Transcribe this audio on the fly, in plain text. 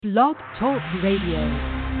Blog Talk Radio.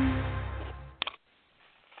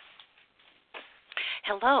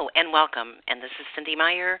 Hello and welcome, and this is Cindy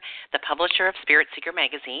Meyer, the publisher of Spirit Seeker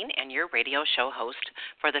Magazine and your radio show host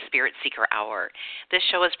for the Spirit Seeker Hour. This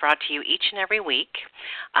show is brought to you each and every week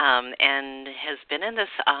and has been in this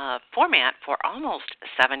format for almost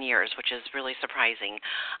 7 years, which is really surprising.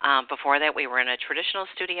 Before that, we were in a traditional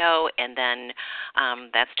studio, and then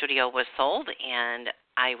that studio was sold, and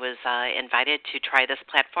I was invited to try this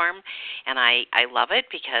platform, and I love it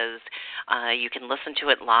because you can listen to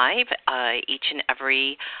it live each and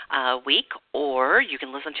every week, or you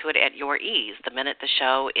can listen to it at your ease. The minute the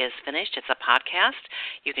show is finished, it's a podcast.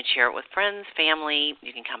 You can share it with friends, family.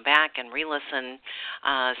 You can come back and re-listen.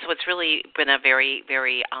 So it's really been a very,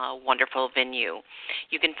 very wonderful venue.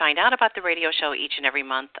 You can find out about the radio show each and every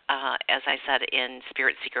month, as I said, in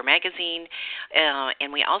Spirit Seeker Magazine,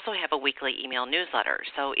 and we also have a weekly email newsletter.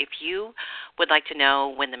 So if you would like to know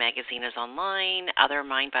when the magazine is online, other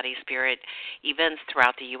Mind, Body, Spirit events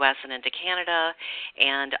throughout the U.S. and into Canada,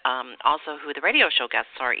 and also who the radio show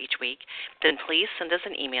guests are each week, then please send us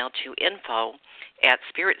an email to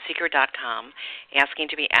info@spiritseeker.com asking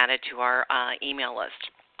to be added to our email list.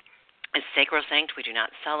 It's sacrosanct. We do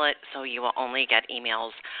not sell it, so you will only get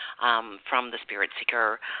emails from the Spirit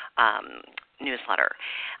Seeker newsletter.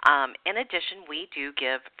 In addition, we do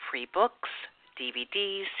give free books,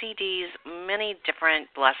 DVDs, CDs, many different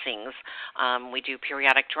blessings. We do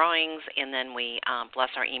periodic drawings, and then we bless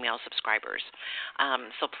our email subscribers.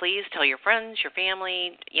 So please tell your friends, your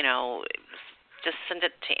family, just send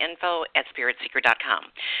it to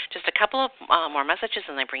info@spiritseeker.com. Just a couple of more messages,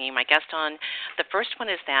 and I'm bringing my guest on. The first one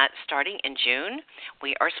is that starting in June,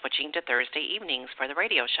 we are switching to Thursday evenings for the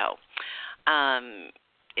radio show.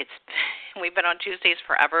 We've been on Tuesdays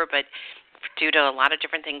forever, but due to a lot of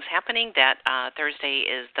different things happening, that Thursday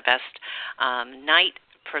is the best night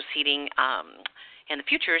proceeding in the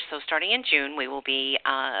future. So starting in June, we will be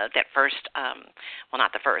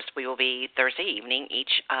we will be Thursday evening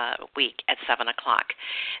each week at 7 o'clock.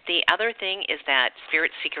 The other thing is that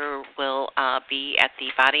Spirit Seeker will be at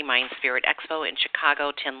the Body, Mind, Spirit Expo in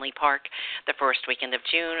Chicago, Tinley Park, the first weekend of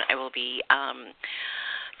June. I will be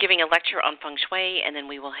giving a lecture on feng shui, and then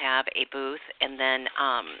we will have a booth, and then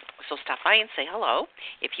so stop by and say hello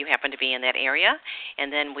if you happen to be in that area.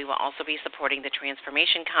 And then we will also be supporting the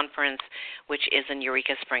Transformation Conference, which is in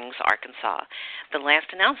Eureka Springs, Arkansas. The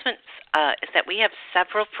last announcement is that we have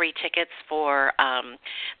several free tickets for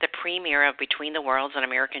the premiere of Between the Worlds, An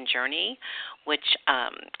American Journey, which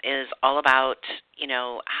is all about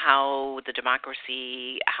how the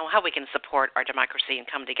democracy, how we can support our democracy and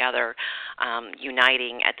come together,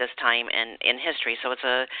 uniting at this time in history. So it's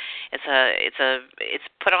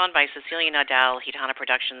put on by Cecilia Nadal, Gitana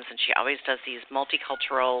Productions, and she always does these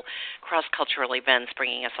multicultural, cross-cultural events,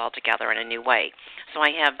 bringing us all together in a new way. So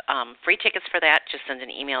I have free tickets for that. Just send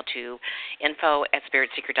an email to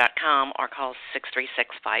info@spiritseeker.com or call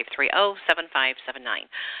 636-530-7579.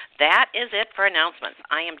 That is it for announcements.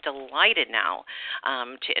 I am delighted now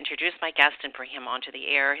to introduce my guest and bring him onto the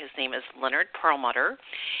air. His name is Leonard Perlmutter.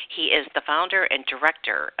 He is the founder and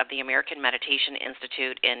director of the American Meditation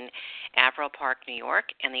Institute in Averill Park, New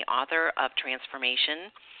York, and the author of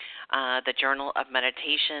Transformation, the Journal of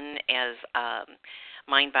Meditation as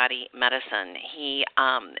Mind, Body, Medicine. He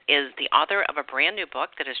is the author of a brand new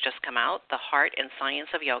book that has just come out, The Heart and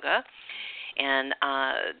Science of Yoga. And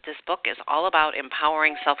this book is all about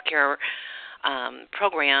empowering self-care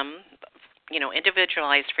program,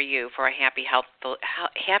 individualized for you for a happy,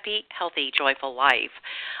 healthy, joyful life.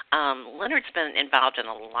 Leonard's been involved in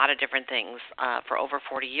a lot of different things for over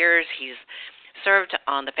 40 years. He's served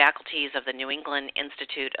on the faculties of the New England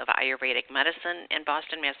Institute of Ayurvedic Medicine in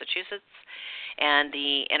Boston, Massachusetts, and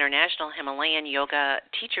the International Himalayan Yoga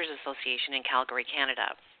Teachers Association in Calgary,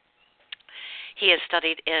 Canada. He has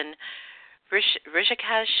studied in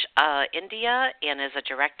Rishikesh, India, and is a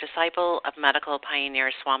direct disciple of medical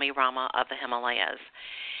pioneer Swami Rama of the Himalayas.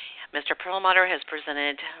 Mr. Perlmutter has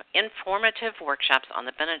presented informative workshops on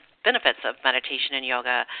the benefits of meditation and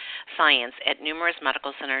yoga science at numerous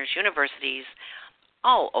medical centers, universities,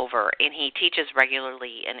 all over, and he teaches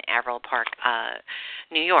regularly in Averill Park,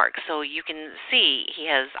 New York. So you can see he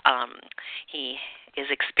is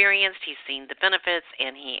experienced, he's seen the benefits,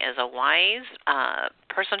 and he is a wise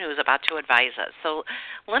person who is about to advise us. So,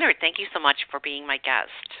 Leonard, thank you so much for being my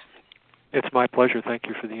guest. It's my pleasure. Thank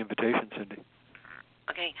you for the invitation, Cindy.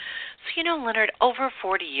 Okay. So, Leonard, over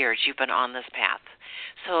 40 years you've been on this path.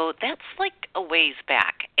 So that's like a ways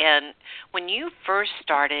back. And when you first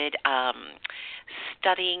started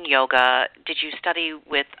studying yoga, did you study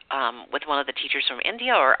with one of the teachers from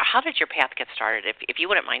India, or how did your path get started? If you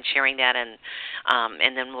wouldn't mind sharing that, and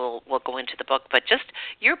then we'll go into the book. But just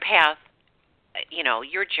your path,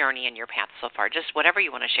 your journey and your path so far. Just whatever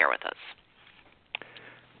you want to share with us.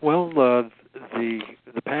 Well, the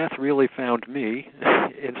path really found me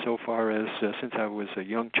insofar as since I was a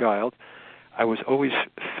young child, I was always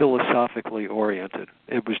philosophically oriented.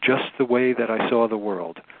 It was just the way that I saw the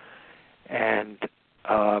world. And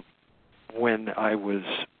when I was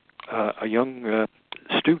a young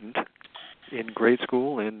student in grade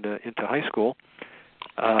school and into high school,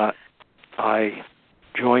 I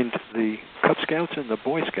joined the Cub Scouts and the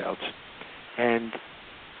Boy Scouts. And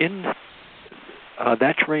in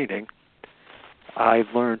that training, I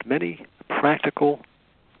learned many practical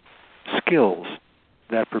skills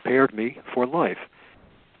that prepared me for life.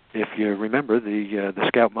 If you remember, the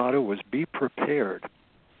Scout motto was "Be prepared."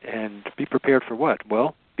 And be prepared for what?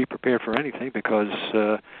 Well, be prepared for anything, because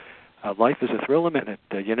life is a thrill a minute.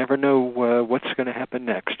 You never know what's going to happen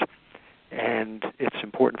next. And it's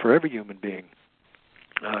important for every human being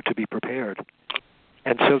to be prepared.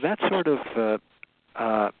 And so that sort of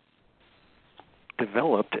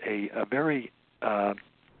developed a very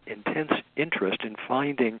intense interest in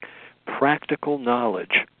finding practical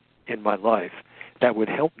knowledge in my life that would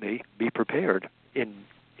help me be prepared in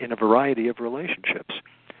a variety of relationships.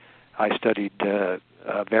 I studied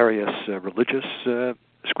various religious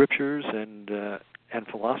scriptures and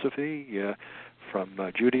philosophy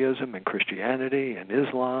from Judaism and Christianity and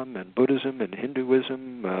Islam and Buddhism and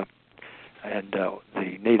Hinduism and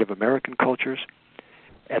the Native American cultures.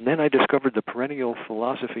 And then I discovered the perennial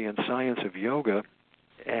philosophy and science of yoga,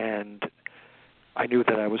 and I knew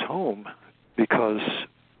that I was home because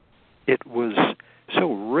it was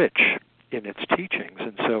so rich in its teachings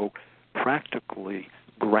and so practically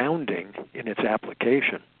grounding in its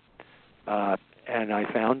application. And I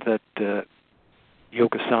found that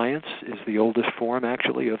yoga science is the oldest form,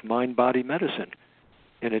 actually, of mind-body medicine,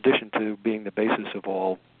 in addition to being the basis of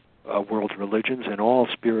all world religions and all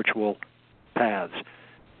spiritual paths.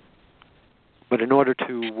 But in order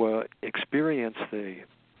to experience the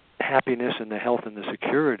happiness and the health and the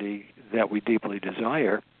security that we deeply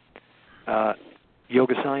desire,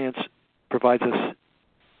 yoga science provides us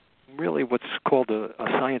really what's called a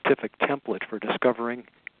scientific template for discovering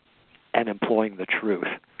and employing the truth.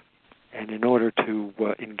 And in order to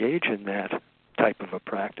engage in that type of a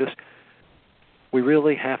practice, we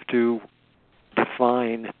really have to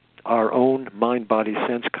define our own mind-body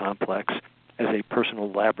sense complex as a personal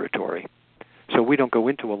laboratory. So we don't go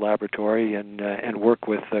into a laboratory and work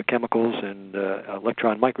with chemicals and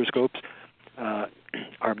electron microscopes.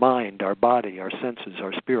 Our mind, our body, our senses,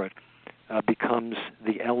 our spirit becomes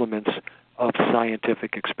the elements of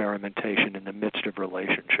scientific experimentation in the midst of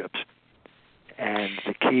relationships. And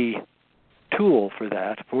the key tool for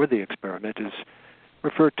that, for the experiment, is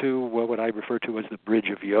referred to what I refer to as the bridge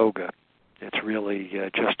of yoga. It's really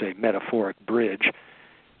just a metaphoric bridge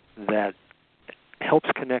that helps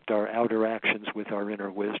connect our outer actions with our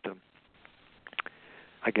inner wisdom.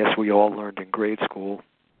 I guess we all learned in grade school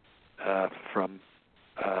from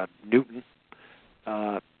Newton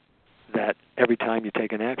that every time you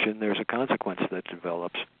take an action, there's a consequence that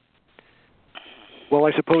develops. Well,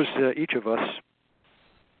 I suppose each of us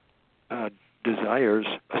desires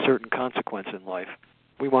a certain consequence in life.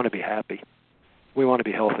 We want to be happy. We want to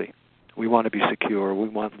be healthy. We want to be secure. We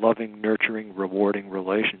want loving, nurturing, rewarding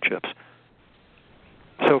relationships.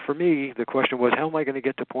 So for me, the question was, how am I going to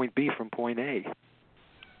get to point B from point A?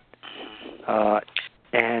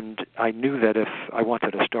 And I knew that if I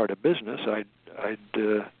wanted to start a business, I'd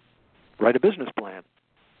write a business plan.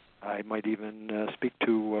 I might even speak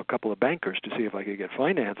to a couple of bankers to see if I could get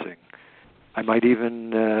financing. I might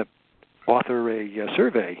even author a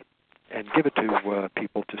survey and give it to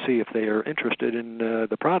people to see if they are interested in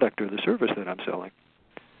the product or the service that I'm selling.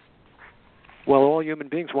 Well, all human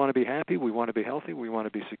beings want to be happy. We want to be healthy. We want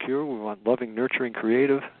to be secure. We want loving, nurturing,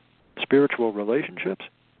 creative, spiritual relationships.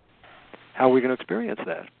 How are we going to experience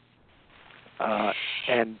that?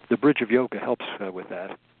 And the bridge of yoga helps with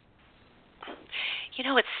that. You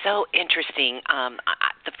know, it's so interesting.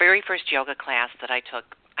 The very first yoga class that I took,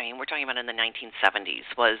 I mean, we're talking about in the 1970s,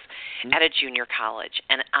 was at a junior college.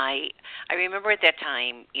 And I remember at that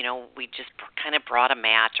time, you know, we just kind of brought a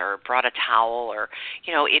mat or brought a towel, or,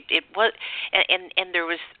 you know, it was, and there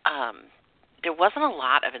wasn't a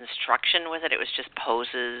lot of instruction with it. It was just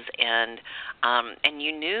poses, and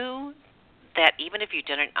you knew that even if you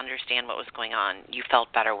didn't understand what was going on, you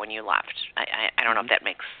felt better when you left. I don't know if that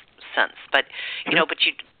makes sense, but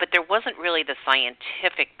but there wasn't really the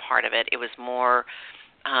scientific part of it. It was more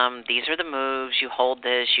these are the moves. You hold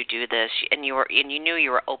this, you do this, and you knew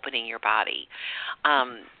you were opening your body.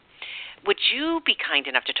 Would you be kind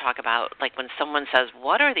enough to talk about, like, when someone says,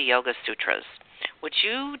 "What are the Yoga Sutras?" Would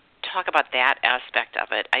you talk about that aspect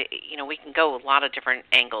of it? We can go a lot of different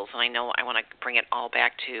angles, and I know I want to bring it all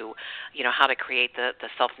back to, how to create the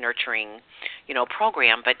self-nurturing,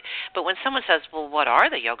 program. But when someone says, "Well, what are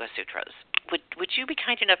the Yoga Sutras?" Would you be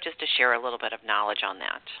kind enough just to share a little bit of knowledge on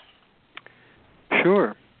that?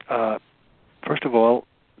 Sure. First of all,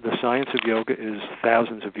 the science of yoga is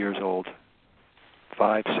thousands of years old,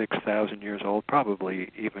 5,000-6,000 years old,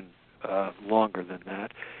 probably even longer than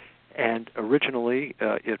that. And originally,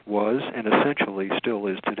 it was, and essentially still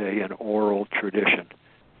is today, an oral tradition.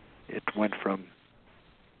 It went from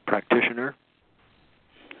practitioner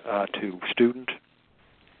to student,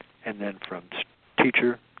 and then from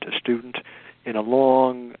teacher to student, in a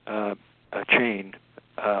long chain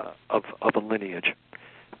of a lineage.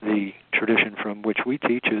 The tradition from which we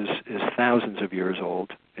teach is thousands of years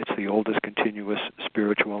old. It's the oldest continuous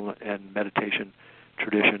spiritual and meditation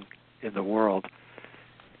tradition in the world.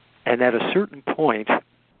 And at a certain point,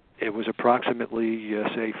 it was approximately,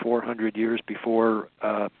 say, 400 years before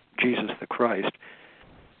Jesus the Christ,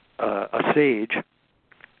 a sage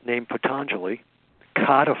named Patanjali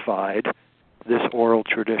codified this oral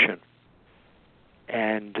tradition.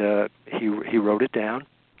 And he wrote it down.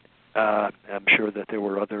 I'm sure that there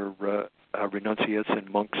were other renunciates and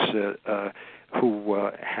monks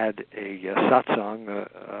who had a satsang,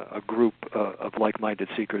 a group of like-minded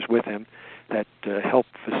seekers with him that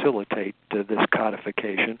helped facilitate this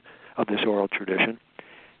codification of this oral tradition,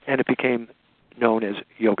 and it became known as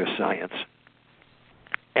yoga science.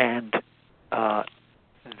 And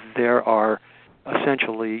there are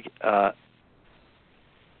essentially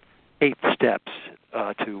 8 steps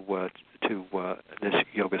to this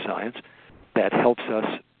yoga science that helps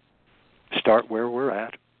us start where we're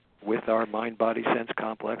at with our mind-body-sense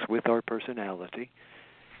complex, with our personality,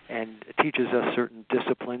 and it teaches us certain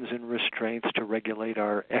disciplines and restraints to regulate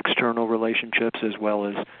our external relationships as well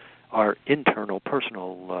as our internal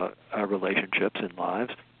personal relationships and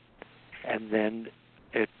lives. And then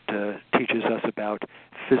it teaches us about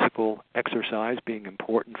physical exercise being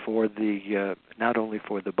important for the not only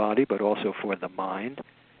for the body but also for the mind.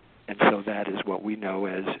 And so that is what we know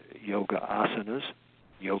as yoga asanas,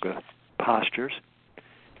 yoga postures.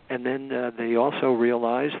 And then they also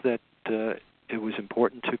realized that it was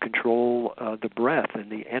important to control the breath and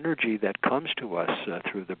the energy that comes to us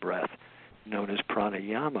through the breath, known as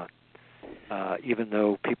pranayama. Even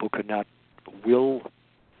though people could not will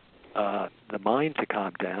the mind to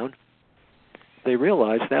calm down, they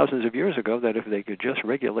realized thousands of years ago that if they could just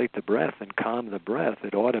regulate the breath and calm the breath,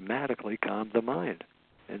 it automatically calmed the mind.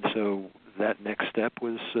 And so that next step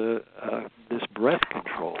was this breath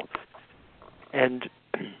control. And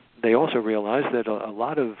they also realized that a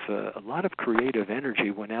lot of creative energy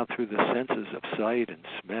went out through the senses of sight and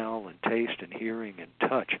smell and taste and hearing and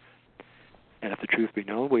touch. And if the truth be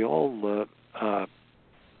known, we all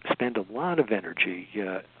spend a lot of energy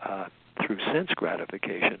through sense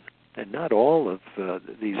gratification, and not all of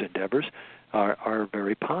these endeavors are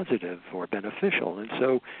very positive or beneficial. And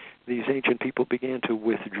so these ancient people began to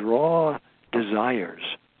withdraw desires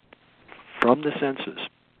from the senses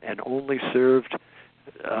and only served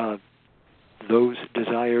those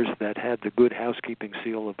desires that had the good housekeeping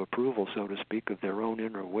seal of approval, so to speak, of their own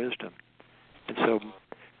inner wisdom. And so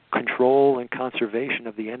control and conservation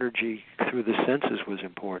of the energy through the senses was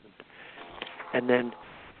important. And then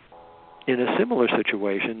in a similar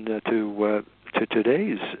situation to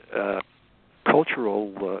today's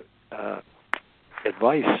cultural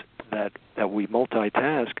advice that we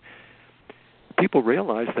multitask, people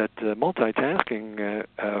realized that multitasking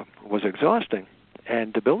was exhausting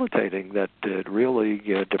and debilitating, that it really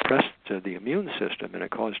depressed the immune system, and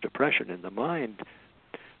it caused depression in the mind,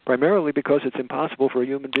 primarily because it's impossible for a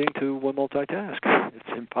human being to multitask.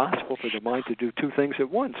 It's impossible for the mind to do 2 things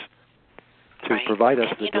at once. To provide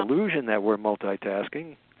us the delusion that we're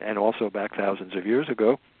multitasking, and also back thousands of years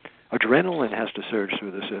ago, adrenaline has to surge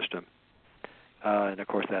through the system. And, of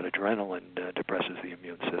course, that adrenaline depresses the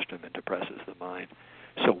immune system and depresses the mind.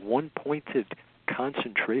 So one-pointed,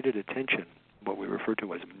 concentrated attention, what we refer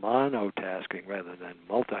to as monotasking rather than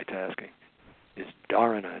multitasking, is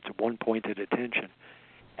dharana. It's one-pointed attention.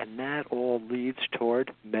 And that all leads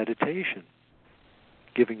toward meditation,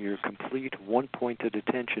 giving your complete one-pointed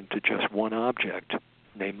attention to just one object,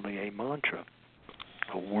 namely a mantra.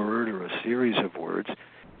 a word or a series of words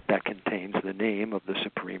that contains the name of the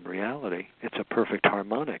supreme reality. It's a perfect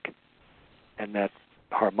harmonic. And that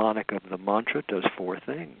harmonic of the mantra does four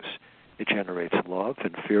things. It generates love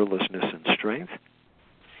and fearlessness and strength.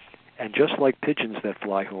 And just like pigeons that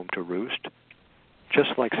fly home to roost,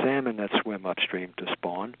 just like salmon that swim upstream to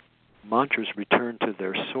spawn, mantras return to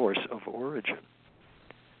their source of origin.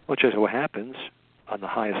 Well, just what happens on the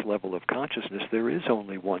highest level of consciousness, there is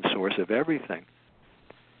only one source of everything.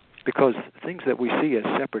 Because things that we see as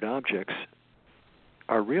separate objects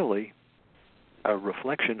are really a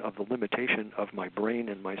reflection of the limitation of my brain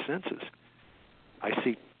and my senses. I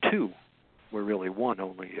see two where really one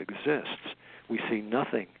only exists. We see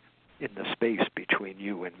nothing in the space between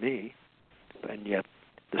you and me, and yet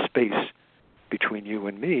the space between you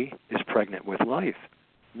and me is pregnant with life.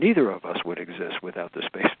 Neither of us would exist without the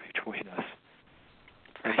space between us.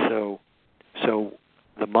 And so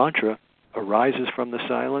the mantra arises from the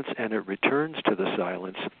silence and it returns to the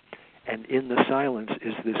silence, and in the silence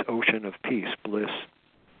is this ocean of peace, bliss,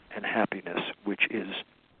 and happiness, which is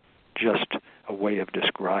just a way of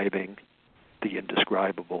describing the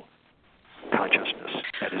indescribable consciousness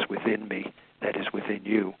that is within me, that is within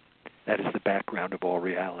you, that is the background of all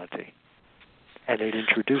reality. And it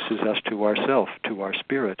introduces us to ourself, to our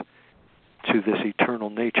spirit, to this eternal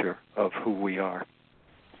nature of who we are.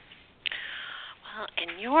 Well,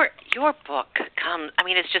 and your book comes, I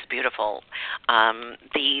mean, it's just beautiful.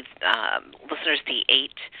 The listeners, the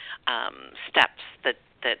 8 steps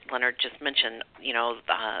that Leonard just mentioned,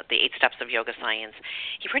 the 8 steps of yoga science,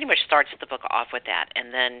 he pretty much starts the book off with that.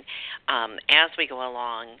 And then as we go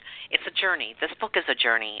along, it's a journey. This book is a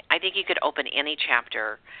journey. I think you could open any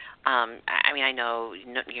chapter. I know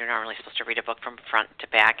you're not really supposed to read a book from front to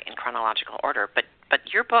back in chronological order, but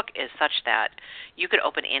your book is such that you could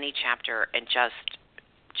open any chapter and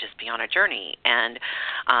just be on a journey. And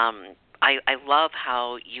I love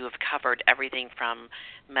how you have covered everything from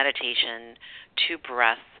meditation to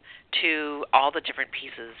breath to all the different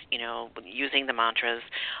pieces, using the mantras,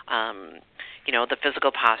 the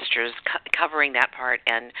physical postures, covering that part.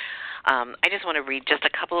 And I just want to read just a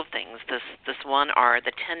couple of things. This one are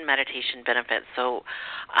the 10 meditation benefits. So,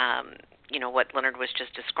 what Leonard was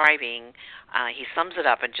just describing, he sums it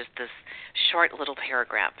up in just this short little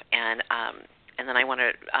paragraph. And then I want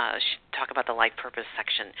to talk about the life purpose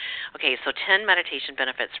section. Okay, so 10 meditation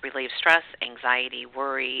benefits: relieve stress, anxiety,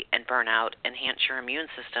 worry, and burnout, enhance your immune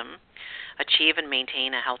system, achieve and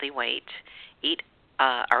maintain a healthy weight,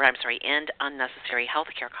 end unnecessary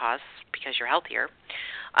healthcare costs because you're healthier,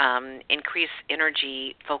 increase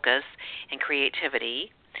energy, focus, and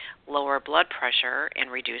creativity, lower blood pressure, and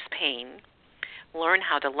reduce pain, learn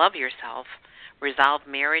how to love yourself, resolve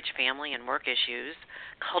marriage, family, and work issues,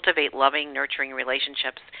 cultivate loving, nurturing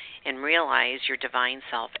relationships, and realize your divine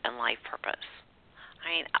self and life purpose. I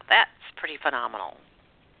mean, that's pretty phenomenal.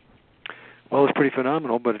 Well, it's pretty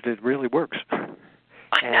phenomenal, but it really works.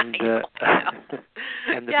 And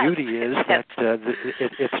and the beauty is that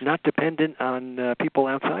it's not dependent on people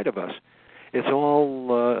outside of us. It's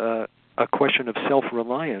all a question of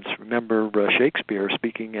self-reliance. Remember, Shakespeare,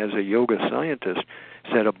 speaking as a yoga scientist,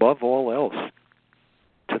 said, "Above all else,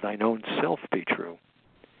 to thine own self be true."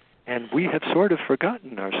 And we have sort of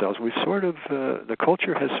forgotten ourselves. We've sort of, the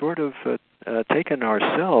culture has sort of taken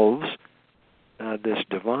ourselves, this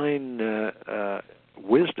divine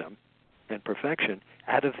wisdom and perfection,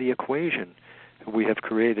 out of the equation. We have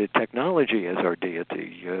created technology as our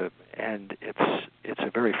deity, and it's a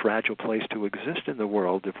very fragile place to exist in the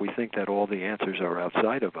world if we think that all the answers are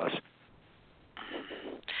outside of us.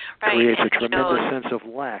 Right. It creates a tremendous sense of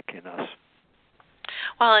lack in us.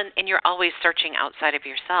 Well, and you're always searching outside of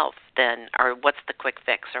yourself then, or what's the quick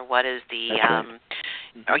fix, or what is the,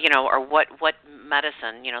 or what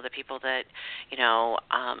medicine, the people that, and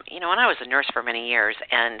I was a nurse for many years,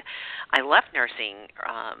 and I left nursing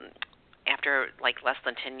after like less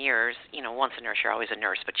than 10 years. Once a nurse, you're always a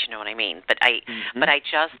nurse, but you know what I mean. But I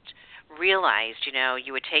just realized,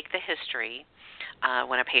 you would take the history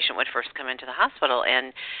when a patient would first come into the hospital,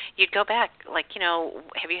 and you'd go back, like,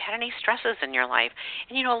 have you had any stresses in your life?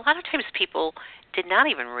 And, a lot of times people did not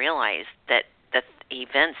even realize that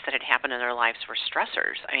events that had happened in their lives were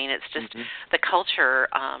stressors. I mean, it's just the culture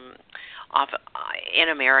in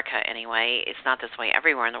America anyway. It's not this way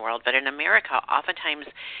everywhere in the world, but in America, oftentimes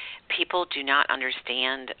people do not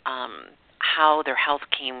understand how their health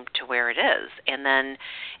came to where it is. And then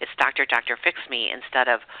it's doctor, fix me, instead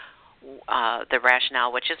of the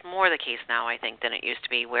rationale, which is more the case now, I think, than it used to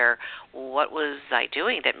be, where what was I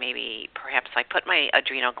doing that maybe perhaps I put my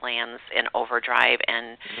adrenal glands in overdrive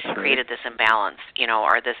and created this imbalance,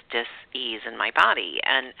 or this dis-ease in my body.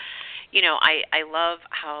 And, I love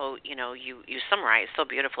how, you summarize so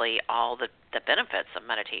beautifully all the benefits of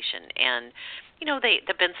meditation. And,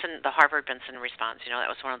 the Harvard Benson response, that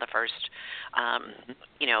was one of the first,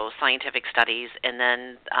 scientific studies. And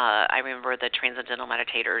then I remember the transcendental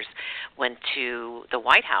meditators went to the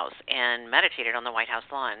White House and meditated on the White House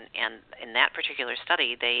lawn. And in that particular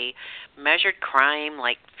study, they measured crime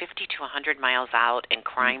like 50 to 100 miles out, and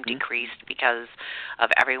crime decreased because of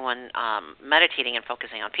everyone meditating and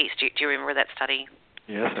focusing on peace. Do you remember that study?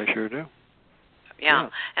 Yes, I sure do. Yeah.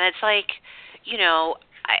 And it's like, you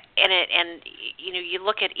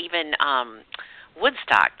look at even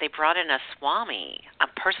Woodstock. They brought in a Swami, a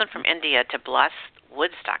person from India, to bless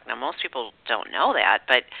Woodstock. Now, most people don't know that,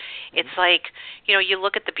 but it's like, you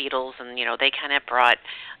look at the Beatles, and, they kind of brought,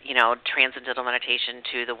 transcendental meditation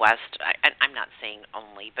to the West. I'm not saying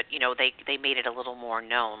only, but, they made it a little more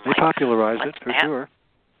known. They popularized it, for sure.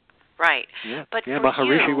 Right. Yeah, but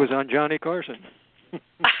Maharishi was on Johnny Carson.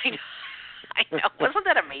 I know. Wasn't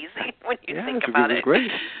that amazing when you think about it? Yeah, it was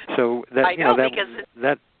great. So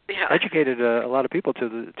that educated a lot of people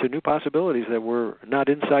to new possibilities that were not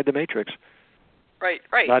inside the matrix. Right.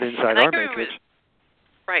 Not inside our matrix.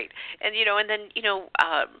 Right. And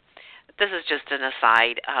this is just an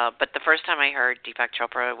aside, but the first time I heard Deepak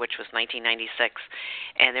Chopra, which was 1996,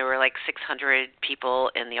 and there were like 600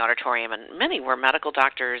 people in the auditorium, and many were medical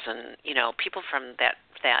doctors and, people from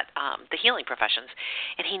the healing professions.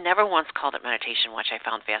 And he never once called it meditation, which I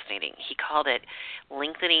found fascinating. He called it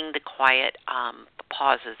lengthening the quiet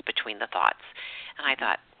pauses between the thoughts. And I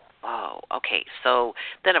thought, oh, okay. So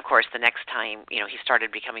then, of course, the next time, he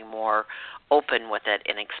started becoming more open with it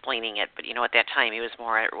and explaining it. But, at that time, he was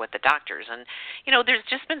more with the doctors. And, there's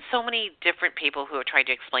just been so many different people who have tried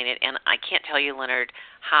to explain it. And I can't tell you, Leonard,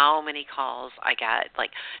 how many calls I got,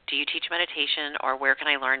 like, do you teach meditation, or where can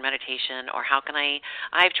I learn meditation, or how can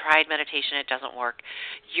I've tried meditation, it doesn't work.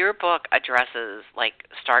 Your book addresses, like,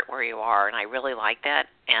 start where you are, and I really like that.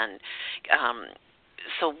 And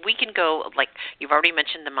so we can go, like, you've already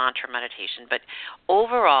mentioned the mantra meditation, but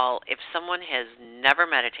overall, if someone has never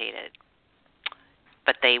meditated,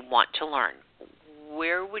 but they want to learn,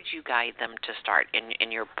 where would you guide them to start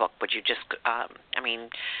in your book? Would you just,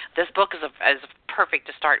 this book is perfect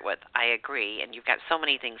to start with, I agree, and you've got so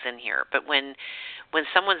many things in here, but when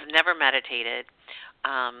someone's never meditated,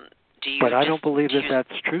 do you... But I don't believe that's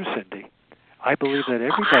true, Cindy. I believe that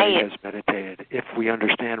everybody has meditated if we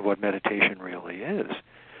understand what meditation really is.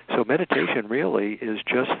 So meditation really is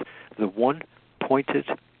just the one-pointed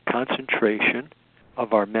concentration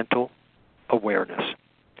of our mental awareness.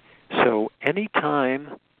 So any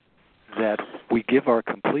time that we give our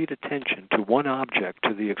complete attention to one object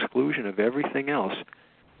to the exclusion of everything else,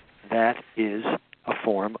 that is a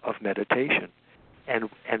form of meditation. And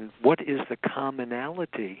what is the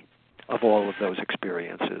commonality of all of those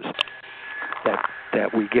experiences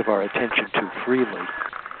that we give our attention to freely?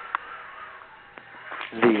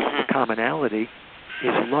 The commonality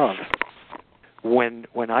is love. When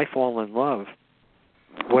I fall in love,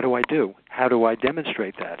 what do? How do I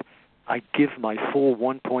demonstrate that? I give my full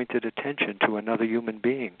one-pointed attention to another human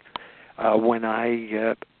being. When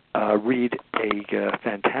I read a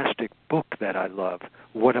fantastic book that I love,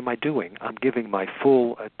 what am I doing? I'm giving my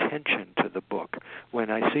full attention to the book.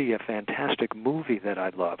 When I see a fantastic movie that I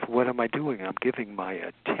love, what am I doing? I'm giving my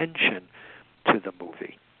attention to the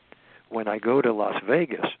movie. When I go to Las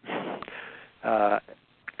Vegas,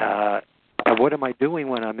 what am I doing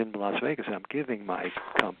when I'm in Las Vegas? I'm giving my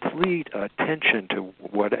complete attention to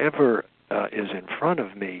whatever is in front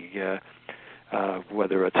of me,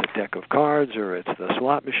 whether it's a deck of cards or it's the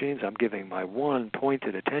slot machines. I'm giving my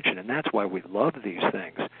one-pointed attention, and that's why we love these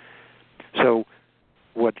things. So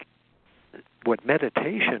what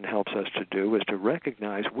meditation helps us to do is to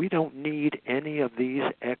recognize we don't need any of these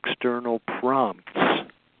external prompts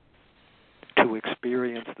to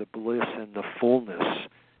experience the bliss and the fullness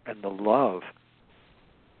and the love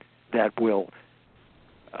that will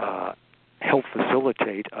help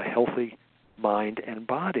facilitate a healthy mind and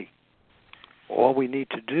body. All we need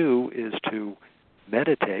to do is to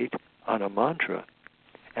meditate on a mantra,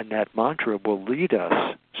 and that mantra will lead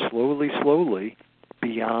us slowly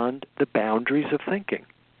beyond the boundaries of thinking.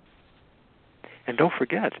 And don't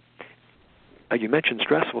forget, you mentioned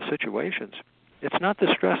stressful situations. It's not the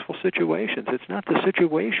stressful situations. It's not the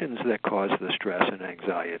situations that cause the stress and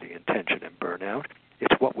anxiety and tension and burnout.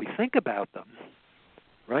 It's what we think about them,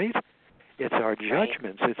 right? It's our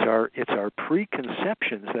judgments. Right. It's our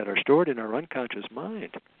preconceptions that are stored in our unconscious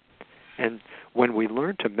mind. And when we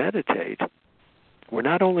learn to meditate, we're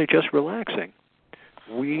not only just relaxing,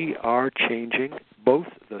 we are changing both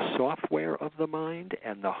the software of the mind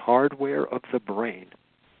and the hardware of the brain.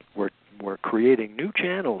 We're creating new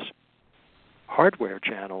channels, hardware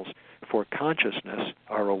channels for consciousness,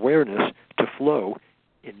 our awareness, to flow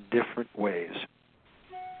in different ways.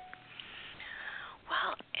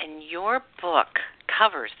 Well, and your book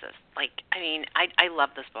covers this. I love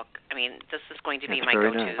this book. This is going to be my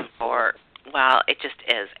go-to nice. for, it just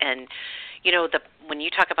is. And, when you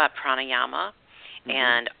talk about pranayama,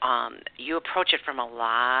 and you approach it from a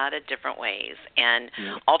lot of different ways. And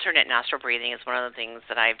alternate nostril breathing is one of the things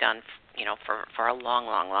that I've done, for a long,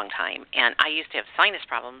 long, long time. And I used to have sinus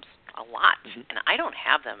problems a lot, and I don't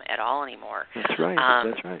have them at all anymore. That's right.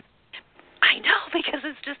 That's right. I know, because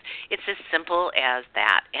it's as simple as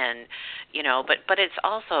that. And, but it's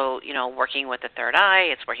also, working with the third eye,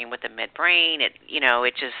 it's working with the midbrain. It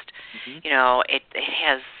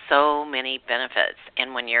has so many benefits.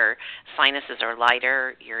 And when your sinuses are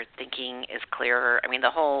lighter, your thinking is clearer. The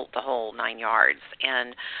whole 9 yards.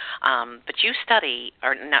 And, but you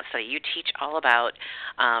you teach all about,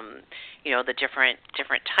 the different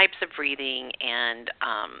types of breathing and,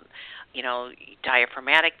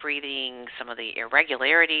 diaphragmatic breathing, some of the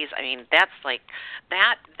irregularities. That's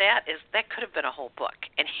that could have been a whole book,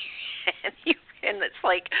 and it's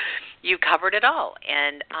like you covered it all.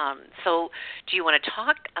 And so, do you want to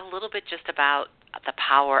talk a little bit just about the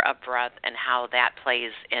power of breath and how that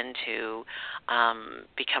plays into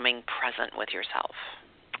becoming present with yourself?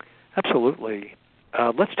 Absolutely.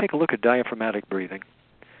 Let's take a look at diaphragmatic breathing.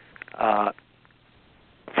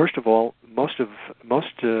 First of all, most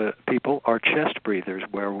people are chest breathers,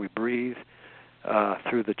 where we breathe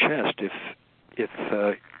through the chest. If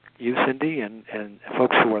you, Cindy, and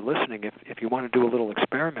folks who are listening, if you want to do a little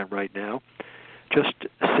experiment right now, just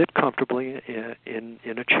sit comfortably in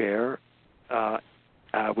a chair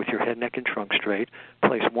with your head, neck, and trunk straight.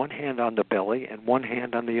 Place one hand on the belly and one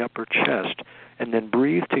hand on the upper chest, and then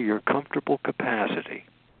breathe to your comfortable capacity.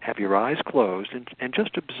 Have your eyes closed and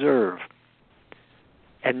just observe.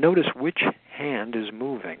 And notice which hand is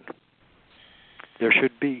moving. There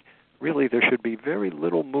should be very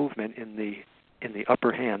little movement in the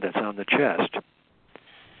upper hand that's on the chest.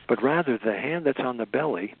 But rather, the hand that's on the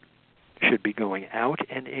belly should be going out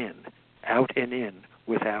and in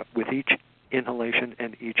with each inhalation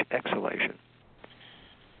and each exhalation.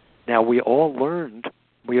 Now, we all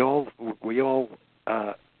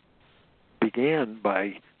began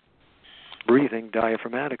by breathing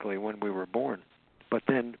diaphragmatically when we were born. But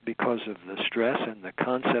then, because of the stress and the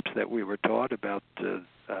concepts that we were taught about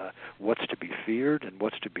what's to be feared and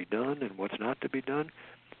what's to be done and what's not to be done,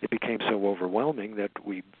 it became so overwhelming that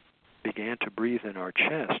we began to breathe in our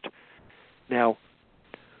chest. Now,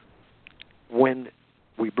 when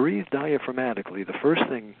we breathe diaphragmatically, the first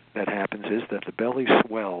thing that happens is that the belly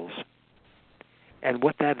swells. And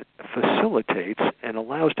what that facilitates and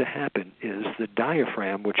allows to happen is the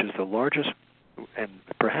diaphragm, which is the largest and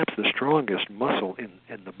perhaps the strongest muscle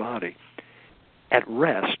in the body. At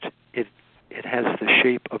rest, it has the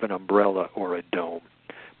shape of an umbrella or a dome.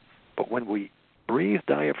 But when we breathe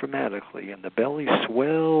diaphragmatically and the belly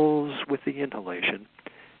swells with the inhalation,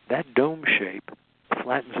 that dome shape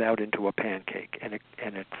flattens out into a pancake, and it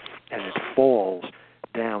falls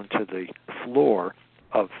down to the floor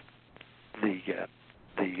of the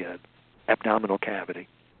abdominal cavity.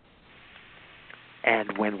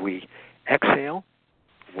 And when we exhale,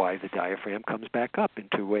 the diaphragm comes back up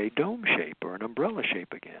into a dome shape or an umbrella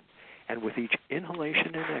shape again. And with each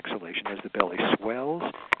inhalation and exhalation, as the belly swells,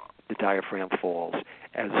 the diaphragm falls.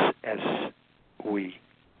 As we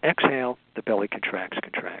exhale, the belly contracts.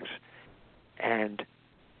 And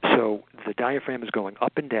so the diaphragm is going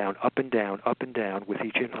up and down, up and down, up and down with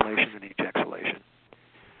each inhalation and each exhalation.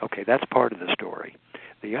 Okay, that's part of the story.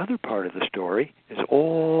 The other part of the story is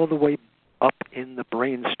all the way up in the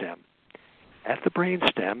brainstem. At the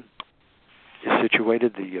brainstem is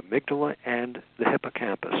situated the amygdala and the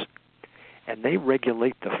hippocampus, and they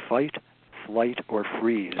regulate the fight, flight, or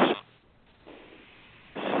freeze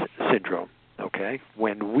syndrome. Okay?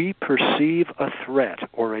 When we perceive a threat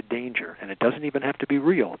or a danger, and it doesn't even have to be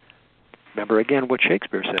real. Remember again what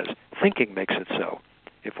Shakespeare says, thinking makes it so.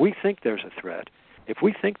 If we think there's a threat, if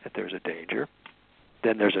we think that there's a danger,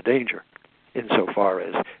 then there's a danger insofar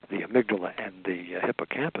as the amygdala and the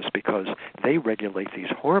hippocampus, because they regulate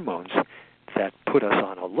these hormones that put us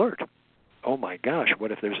on alert. Oh my gosh,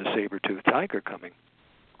 what if there's a saber-toothed tiger coming?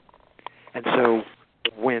 And so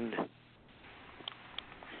when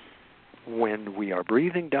when we are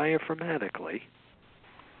breathing diaphragmatically,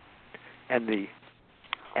 and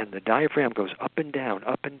the diaphragm goes up and down,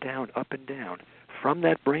 up and down, up and down, from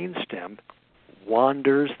that brainstem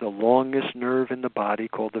wanders the longest nerve in the body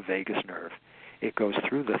called the vagus nerve. It goes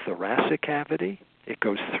through the thoracic cavity, it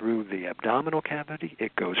goes through the abdominal cavity,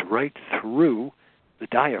 it goes right through the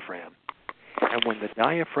diaphragm. And when the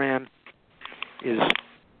diaphragm is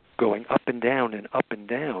going up and down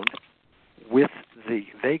with the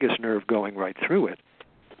vagus nerve going right through it,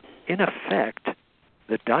 in effect,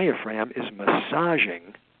 the diaphragm is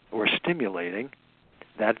massaging or stimulating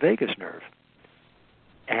that vagus nerve.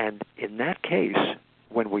 And in that case,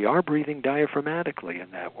 when we are breathing diaphragmatically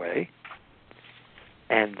in that way,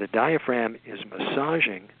 and the diaphragm is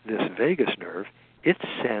massaging this vagus nerve, it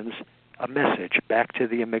sends a message back to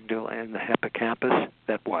the amygdala and the hippocampus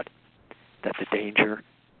that what? That the danger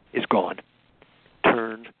is gone.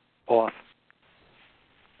 Turn off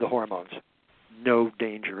the hormones. No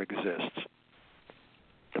danger exists.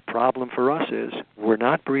 The problem for us is we're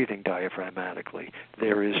not breathing diaphragmatically.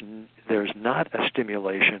 There's not a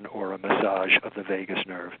stimulation or a massage of the vagus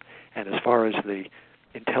nerve. And as far as the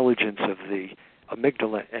intelligence of the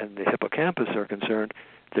amygdala and the hippocampus are concerned,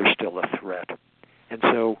 there's still a threat. And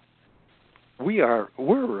so we're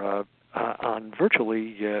on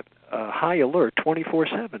virtually high alert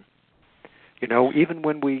 24/7. You know, even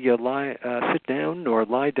when we sit down or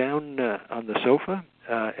lie down on the sofa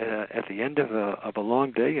at the end of a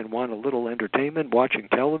long day and want a little entertainment, watching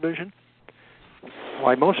television,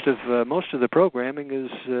 why most of the programming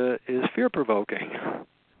is fear-provoking.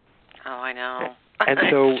 Oh, I know. And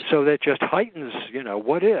so that just heightens, you know,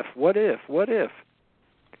 what if?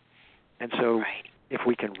 And so right. If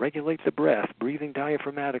we can regulate the breath, breathing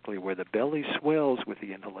diaphragmatically where the belly swells with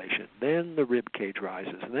the inhalation, then the rib cage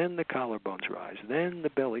rises, then the collarbones rise, then the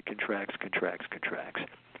belly contracts.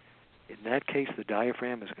 In that case, the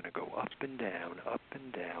diaphragm is going to go up and down,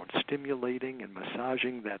 stimulating and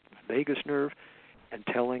massaging that vagus nerve and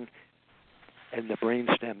telling, and the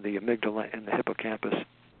brainstem, the amygdala, and the hippocampus,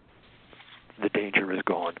 the danger is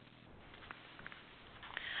gone.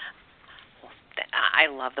 I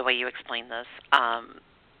love the way you explain this. I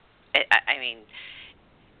mean,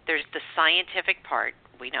 there's the scientific part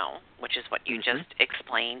we know, which is what you just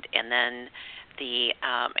explained, and then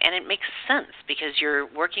and it makes sense because you're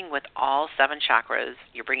working with all 7 chakras.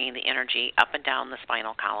 You're bringing the energy up and down the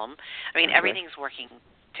spinal column. I mean, everything's working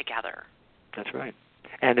together. That's right,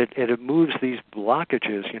 and it moves these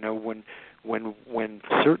blockages. You know, when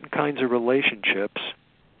certain kinds of relationships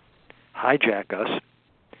hijack us,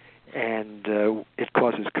 and it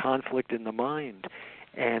causes conflict in the mind.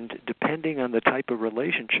 And depending on the type of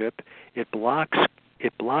relationship, it blocks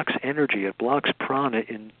energy, it blocks prana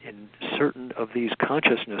in certain of these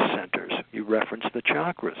consciousness centers. You referenced the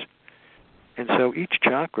chakras. And so each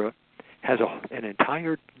chakra has an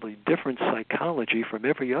entirely different psychology from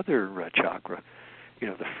every other chakra. You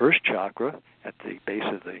know, the first chakra at the base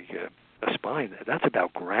of the spine, that's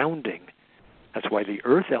about grounding. That's why the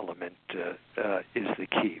earth element is the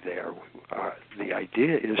key there. The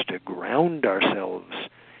idea is to ground ourselves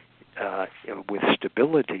with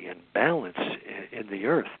stability and balance in the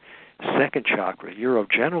earth. Second chakra,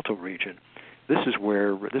 urogenital region, this is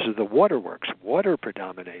the waterworks. Water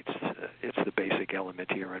predominates. It's the basic element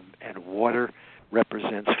here, and water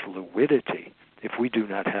represents fluidity. If we do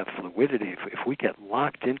not have fluidity, if we get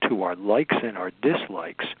locked into our likes and our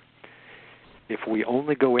dislikes, if we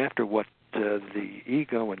only go after what the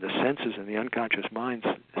ego and the senses and the unconscious minds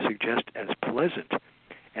suggest as pleasant,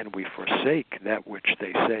 and we forsake that which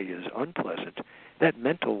they say is unpleasant, that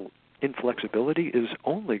mental inflexibility is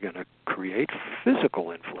only going to create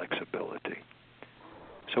physical inflexibility.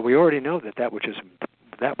 So we already know that which is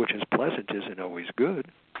pleasant isn't always good,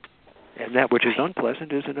 and that which is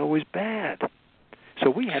unpleasant isn't always bad. So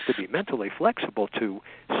we have to be mentally flexible to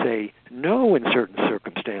say no in certain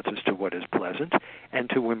circumstances to what is pleasant, and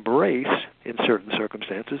to embrace in certain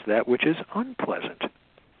circumstances that which is unpleasant.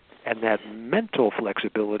 And that mental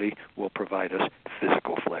flexibility will provide us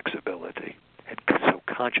physical flexibility. And so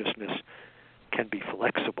consciousness can be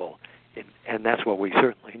flexible, and that's what we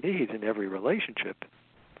certainly need in every relationship,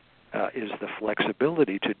 is the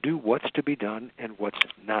flexibility to do what's to be done and what's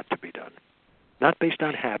not to be done. Not based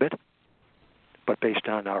on habit, but based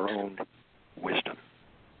on our own wisdom.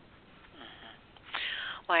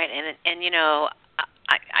 Right, and you know,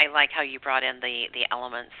 I like how you brought in the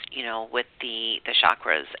elements, you know, with the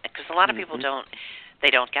chakras, because a lot of people don't They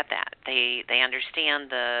don't get that. They understand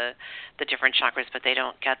the different chakras, but they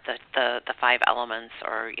don't get the five elements,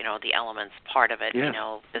 or the elements part of it.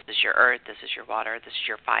 Yeah. This is your earth, this is your water, this is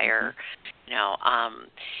your fire.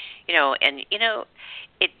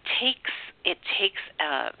 It takes.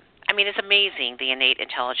 It's amazing, the innate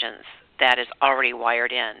intelligence that is already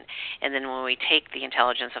wired in. And then when we take the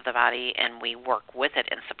intelligence of the body and we work with it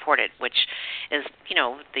and support it, which is,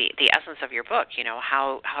 the essence of your book,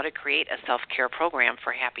 how to create a self-care program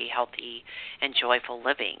for happy, healthy, and joyful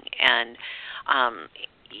living. And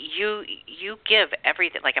you give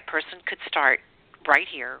everything. Like, a person could start right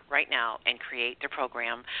here, right now, and create their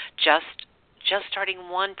program just starting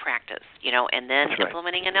one practice, and then That's right.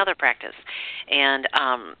 implementing another practice. And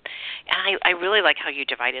I really like how you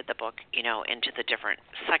divided the book, into the different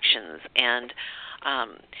sections. And,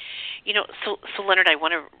 so Leonard, I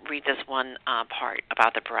want to read this one part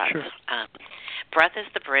about the breath. Sure. Breath is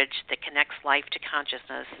the bridge that connects life to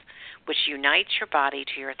consciousness, which unites your body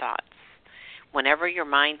to your thoughts. Whenever your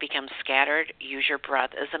mind becomes scattered, use your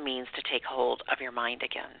breath as a means to take hold of your mind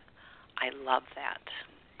again. I love that.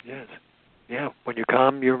 Yes. Yeah, when you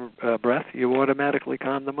calm your breath, you automatically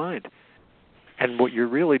calm the mind. And what you're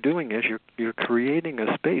really doing is you're creating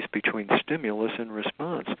a space between stimulus and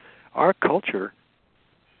response. Our culture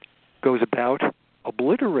goes about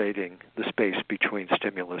obliterating the space between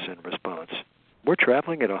stimulus and response. We're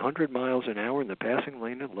traveling at 100 miles an hour in the passing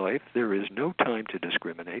lane of life. There is no time to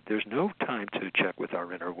discriminate. There's no time to check with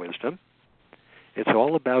our inner wisdom. It's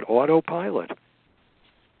all about autopilot.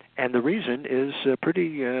 And the reason is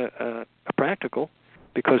pretty practical,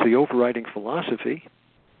 because the overriding philosophy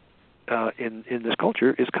in this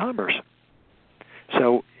culture is commerce.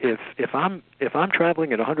 So if I'm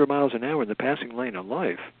traveling at 100 miles an hour in the passing lane of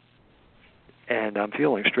life, and I'm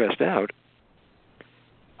feeling stressed out,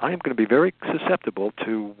 I am going to be very susceptible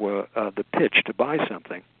to the pitch to buy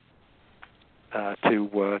something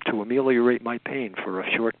to ameliorate my pain for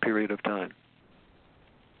a short period of time.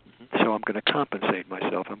 So I'm going to compensate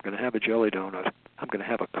myself. I'm going to have a jelly donut. I'm going to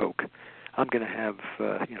have a Coke. I'm going to have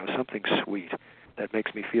something sweet that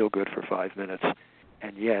makes me feel good for 5 minutes,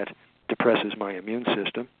 and yet depresses my immune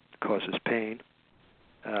system, causes pain,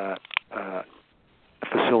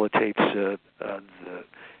 facilitates the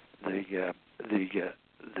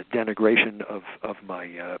denigration of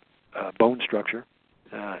my bone structure,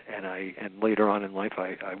 and later on in life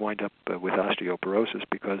I wind up with osteoporosis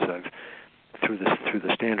because through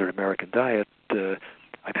the standard American diet,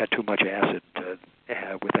 I've had too much acid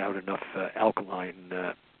without enough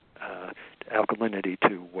alkalinity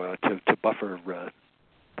to buffer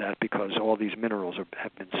that, because all these minerals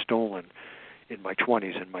have been stolen in my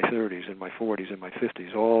 20s, in my 30s, in my 40s, in my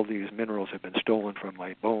 50s. All these minerals have been stolen from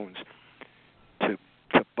my bones to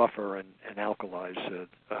buffer and alkalize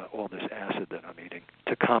all this acid that I'm eating,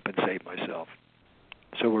 to compensate myself.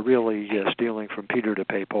 So we're really stealing from Peter to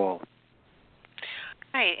pay Paul.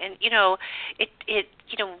 Right, and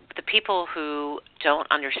the people who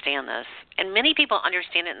don't understand this, and many people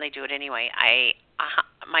understand it and they do it anyway.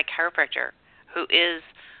 My chiropractor, who is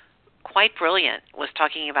quite brilliant, was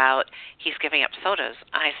talking about he's giving up sodas.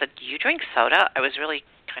 I said, "Do you drink soda?" I was really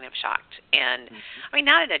kind of shocked, and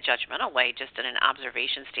not in a judgmental way, just in an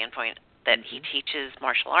observation standpoint. That he teaches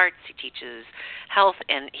martial arts, he teaches health,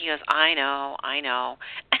 and he goes, "I know," and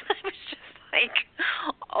I was just like,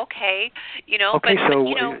 okay, Okay,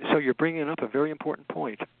 but so you're bringing up a very important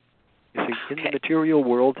point. You see, in the material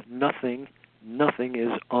world, nothing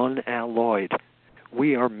is unalloyed.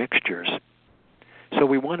 We are mixtures. So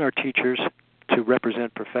we want our teachers to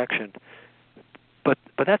represent perfection, but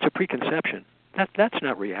that's a preconception. That's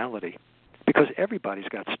not reality, because everybody's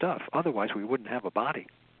got stuff. Otherwise, we wouldn't have a body.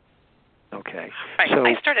 Okay. Right. So,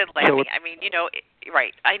 I started laughing.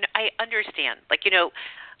 Right. I understand.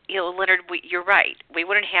 Leonard, you're right. We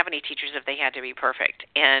wouldn't have any teachers if they had to be perfect.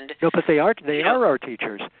 And no, but they are our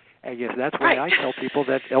teachers. And yes, that's why I tell people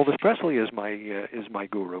that Elvis Presley is my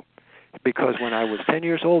guru. Because when I was 10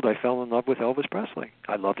 years old, I fell in love with Elvis Presley.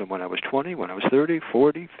 I loved him when I was 20, when I was 30,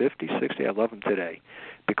 40, 50, 60. I love him today.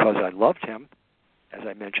 Because I loved him, as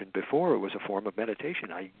I mentioned before, it was a form of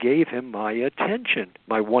meditation. I gave him my attention,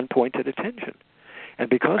 my one-pointed attention. And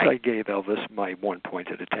because I gave Elvis my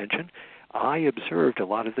one-pointed attention, I observed a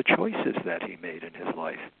lot of the choices that he made in his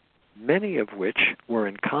life, many of which were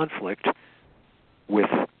in conflict with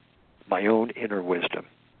my own inner wisdom.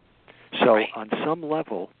 So on some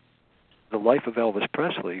level, the life of Elvis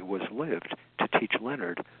Presley was lived to teach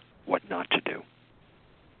Leonard what not to do,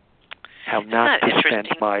 how not to spend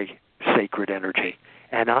my sacred energy.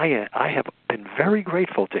 And I have been very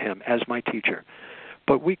grateful to him as my teacher.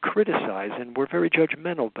 but we criticize, and we're very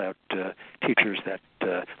judgmental about teachers that,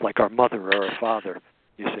 like our mother or our father.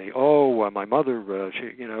 You say, "Oh, my mother,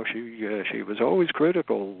 she was always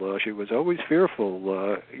critical. She was always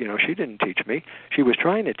fearful. She didn't teach me. She was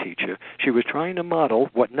trying to teach you. She was trying to model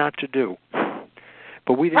what not to do."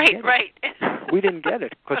 But we didn't get it. Right. We didn't get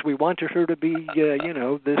it because we wanted her to be,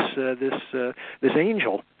 this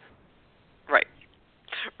angel.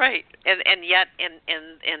 Right, and yet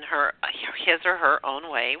in her his or her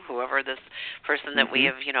own way, whoever this person that we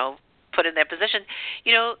have put in that position,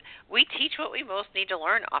 we teach what we most need to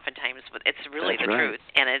learn oftentimes, but it's really That's the right. truth,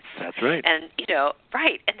 and it's That's right. And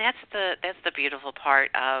right, and that's the beautiful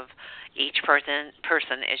part of each person,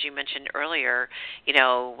 as you mentioned earlier.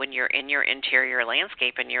 When you're in your interior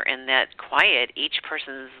landscape and you're in that quiet, each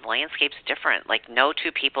person's landscape's different. Like no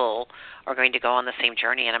two people are going to go on the same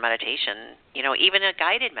journey in a meditation. Even a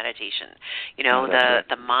guided meditation.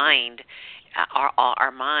 The mind.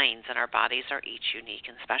 Our minds and our bodies are each unique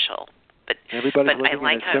and special. But everybody's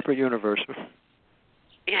living in a separate universe.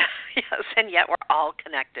 Yeah, yes, and yet we're all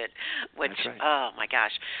connected. Which, That's right. Oh my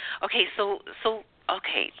gosh. Okay, so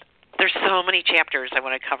there's so many chapters I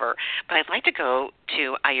want to cover, but I'd like to go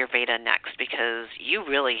to Ayurveda next because you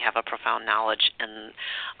really have a profound knowledge in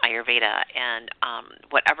Ayurveda, and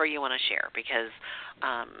whatever you want to share, because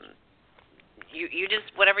you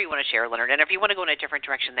just whatever you want to share, Leonard. And if you want to go in a different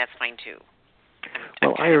direction, that's fine too.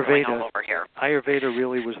 Well, Ayurveda all over here. Ayurveda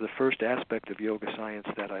really was the first aspect of yoga science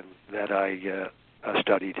that I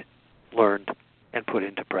studied, learned, and put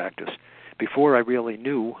into practice. Before I really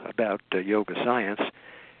knew about yoga science,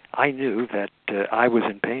 I knew that I was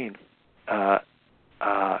in pain. I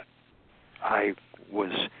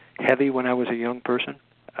was heavy when I was a young person.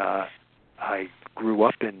 I grew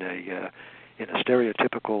up in a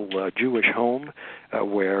stereotypical Jewish home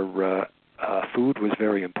where food was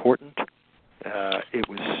very important. It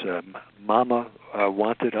was Mama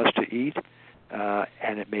wanted us to eat,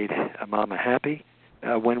 and it made Mama happy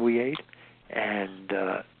when we ate. And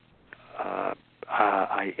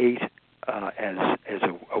I ate as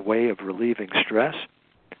a way of relieving stress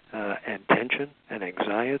and tension and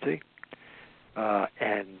anxiety.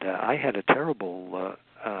 And I had a terrible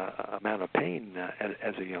amount of pain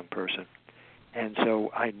as a young person. And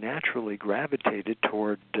so I naturally gravitated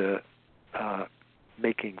toward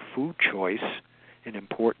making food choice an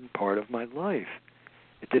important part of my life.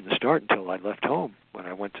 It didn't start until I left home when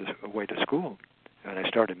I went away to school, and I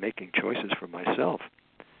started making choices for myself.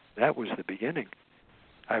 That was the beginning.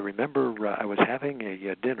 I remember I was having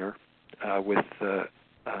a dinner with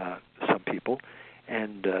some people,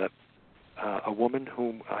 and a woman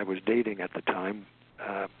whom I was dating at the time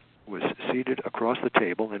was seated across the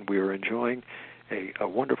table, and we were enjoying a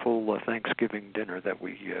wonderful Thanksgiving dinner that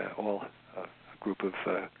we all, a group of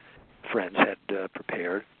friends, had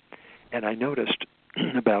prepared. And I noticed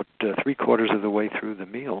about three-quarters of the way through the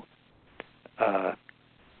meal,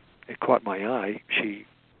 it caught my eye. She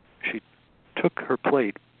took her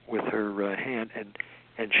plate with her hand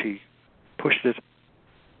and she pushed it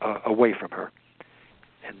away from her,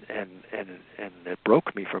 and it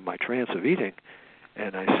broke me from my trance of eating.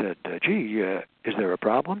 And I said, "Gee, is there a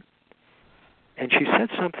problem?" And she said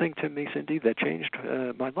something to me, Cindy, that changed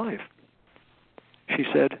my life. She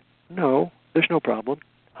said, "No, there's no problem.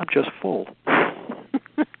 I'm just full."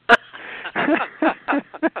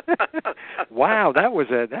 Wow, that was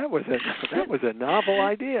a novel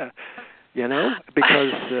idea,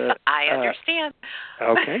 because I understand.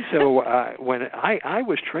 Okay, so when I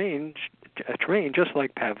was trained just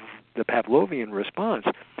like the Pavlovian response,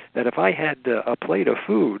 that if I had a plate of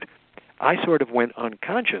food, I sort of went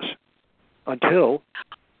unconscious until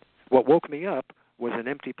what woke me up was an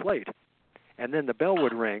empty plate. And then the bell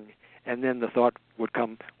would ring, and then the thought would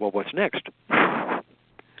come, well, what's next?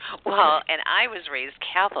 Well, and I was raised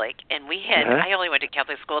Catholic, and we had, I only went to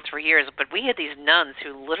Catholic school 3 years, but we had these nuns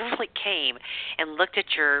who literally came and looked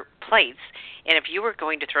at your plates, and if you were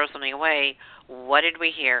going to throw something away, what did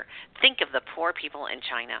we hear? Think of the poor people in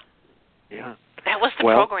China. Yeah. That was the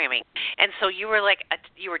programming. And so you were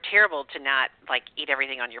you were terrible to not eat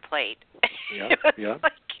everything on your plate. Yeah.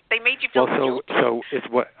 They made you feel guilty. So it's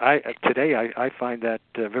what today I find that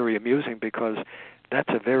very amusing, because that's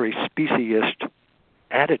a very speciesist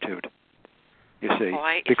attitude. You see,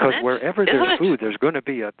 because wherever there's food, there's going to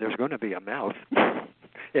be a mouth.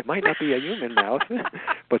 It might not be a human mouth,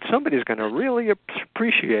 but somebody's going to really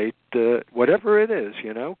appreciate whatever it is.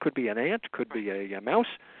 Could be an ant, could be a mouse.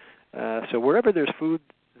 So wherever there's food,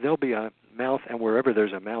 there'll be a mouth, and wherever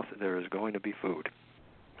there's a mouth, there is going to be food.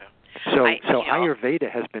 So Ayurveda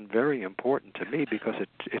has been very important to me, because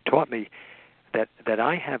it taught me that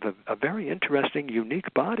I have a very interesting,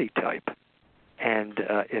 unique body type, and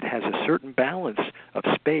it has a certain balance of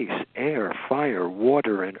space, air, fire,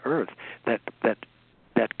 water, and earth that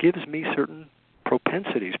gives me certain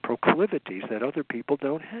propensities, proclivities that other people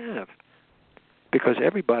don't have, because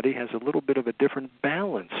everybody has a little bit of a different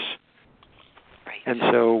balance. Right. And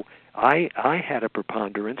so I had a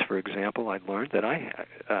preponderance. For example, I learned that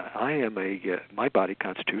I am my body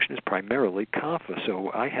constitution is primarily kapha,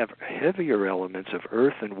 so I have heavier elements of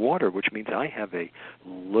earth and water, which means I have a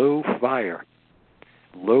low fire,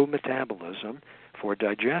 low metabolism for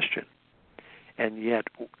digestion. And yet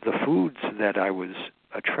the foods that I was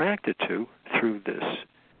attracted to through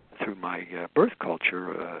my birth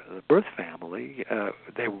culture, the birth family,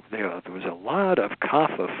 there was a lot of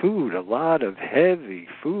kapha food, a lot of heavy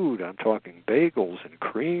food. I'm talking bagels and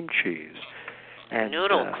cream cheese. And,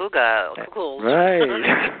 kugels.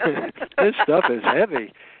 Right. This stuff is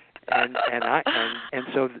heavy. And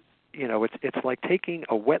so, you know, it's like taking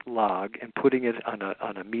a wet log and putting it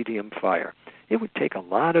on a medium fire. It would take a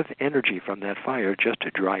lot of energy from that fire just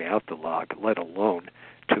to dry out the log, let alone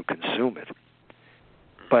to consume it.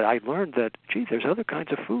 But I learned that, gee, there's other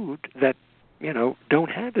kinds of food that, you know, don't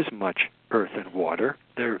have as much earth and water.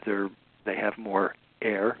 They have more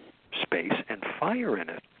air, space, and fire in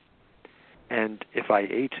it. And if I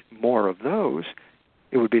ate more of those,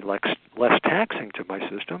 it would be less taxing to my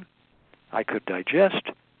system. I could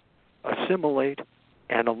digest, assimilate,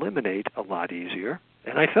 and eliminate a lot easier.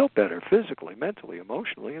 And I felt better physically, mentally,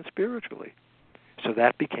 emotionally, and spiritually. So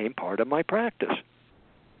that became part of my practice.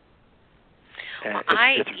 And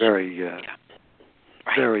it's very,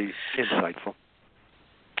 very insightful.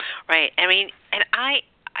 Right. I mean, and I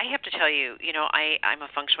have to tell you, you know, I'm a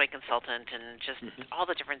feng shui consultant, and just all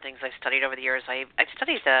the different things I've studied over the years. I've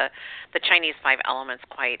studied the Chinese 5 elements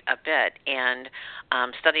quite a bit, and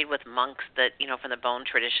studied with monks that, you know, from the Bone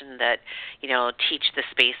tradition that, you know, teach the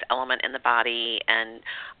space element in the body, and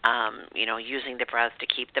you know, using the breath to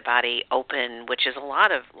keep the body open, which is a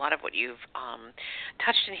lot of what you've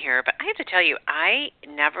touched in here. But I have to tell you,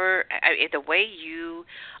 the way you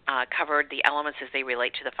covered the elements as they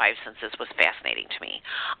relate to the 5 senses was fascinating to me.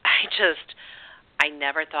 I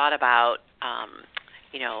never thought about,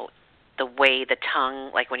 you know, the way the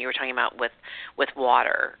tongue, like when you were talking about with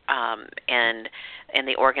water, and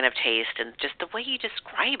the organ of taste, and just the way you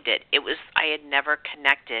described it, I had never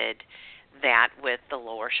connected that with the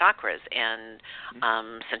lower chakras and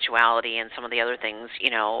sensuality and some of the other things. You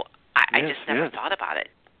know, I just never thought about it.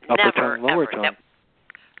 Upper tongue, lower tongue.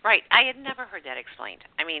 Right. I had never heard that explained.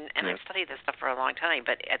 I mean, and I've studied this stuff for a long time,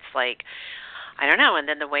 but it's like, I don't know. And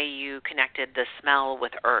then the way you connected the smell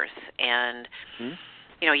with earth, and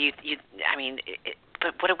you know, I mean,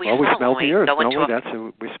 but what do we smell? We smell the earth.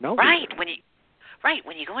 We smell the right earth.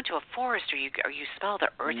 When you go into a forest, or you smell the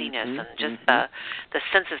earthiness, and just the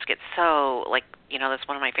senses get so, like, you know, that's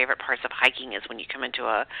one of my favorite parts of hiking is when you come into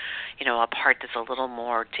a part that's a little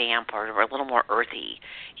more damp or a little more earthy,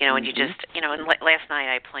 you know, and you just, you know, and last night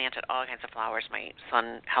I planted all kinds of flowers. My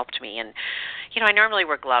son helped me, and, you know, I normally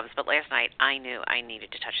wear gloves, but last night I knew I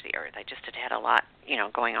needed to touch the earth. I just had a lot, you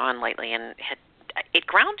know, going on lately, and it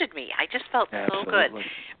grounded me. I just felt so good.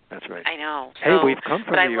 That's right. I know. Hey, we've come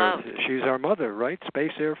from the earth. She's our mother, right?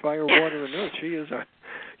 Space, air, fire, water, and earth. She is our,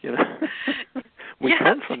 you know, we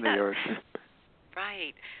come from the earth.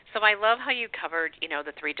 Right. So I love how you covered, you know,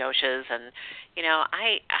 the 3 doshas, and, you know,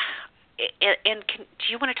 do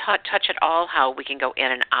you want to touch at all how we can go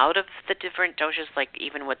in and out of the different doshas, like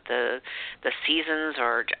even with the seasons,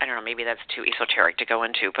 or I don't know, maybe that's too esoteric to go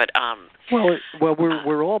into, but well,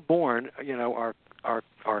 we're all born, you know,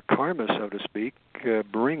 our karma, so to speak,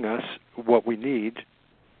 bring us what we need.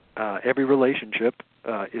 Every relationship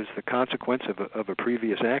is the consequence of a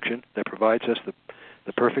previous action that provides us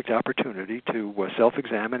the perfect opportunity to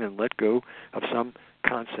self-examine and let go of some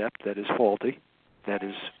concept that is faulty, that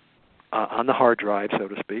is on the hard drive, so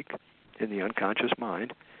to speak, in the unconscious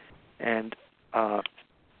mind, and a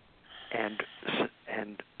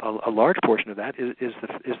large portion of that is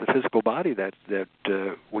the physical body that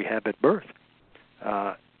we have at birth,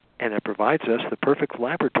 and it provides us the perfect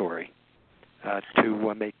laboratory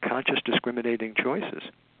to make conscious, discriminating choices.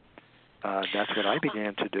 That's what I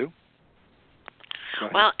began to do.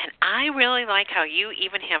 Well, and I really like how you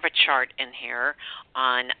even have a chart in here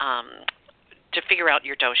on to figure out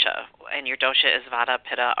your dosha, and your dosha is Vata,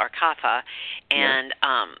 Pitta, or Kapha, and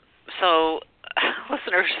so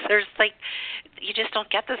listeners, there's like, you just don't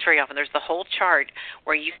get this very often. There's the whole chart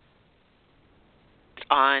where you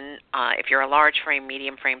on if you're a large frame,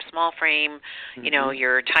 medium frame, small frame, you know,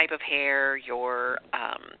 your type of hair, your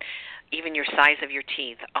even your size of your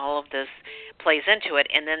teeth, all of this plays into it.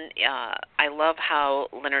 And then I love how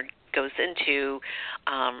Leonard goes into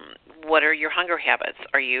what are your hunger habits?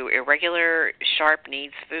 Are you irregular, sharp,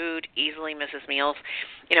 needs food, easily misses meals?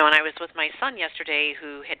 You know, and I was with my son yesterday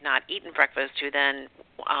who had not eaten breakfast, who then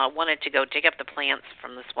wanted to go dig up the plants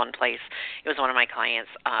from this one place. It was one of my clients.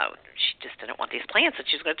 She just didn't want these plants, and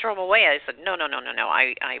she was going to throw them away. I said, no.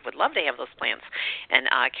 I would love to have those plants and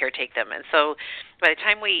caretake them. And so by the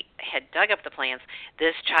time we had dug up the plants,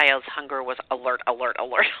 this child's hunger was alert.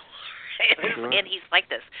 And he's like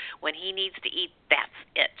this. When he needs to eat, that's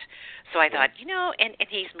it. So I thought, and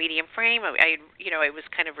he's medium frame. I was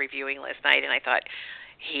kind of reviewing last night, and I thought,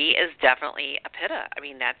 he is definitely a pitta. I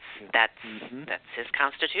mean, that's his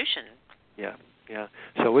constitution. Yeah.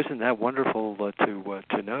 So isn't that wonderful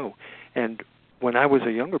to know? And when I was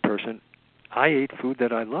a younger person, I ate food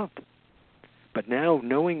that I loved. But now,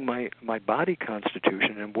 knowing my body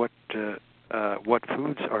constitution and what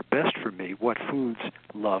foods are best for me, what foods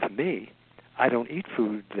love me, I don't eat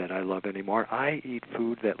food that I love anymore. I eat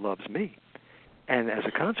food that loves me. And as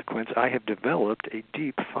a consequence, I have developed a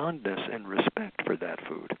deep fondness and respect for that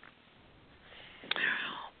food.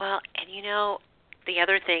 Well, and the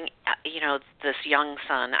other thing, this young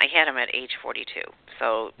son, I had him at age 42.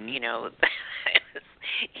 So,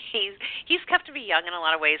 he's kept me young in a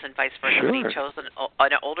lot of ways, and vice versa. Sure. He chose an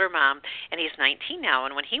older mom, and he's 19 now.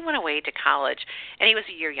 And when he went away to college, and he was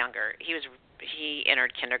a year younger, he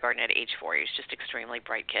entered kindergarten at age 4. He was just extremely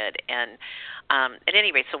bright kid. And at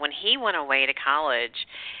any rate, so when he went away to college,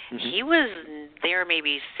 he was there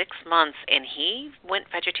maybe 6 months, and he went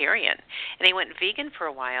vegetarian. And he went vegan for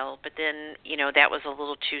a while, but then, that was a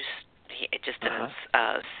little too... It just didn't...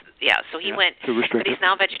 So he went... But he's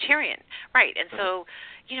now vegetarian. Right. And so...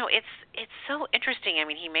 it's so interesting. I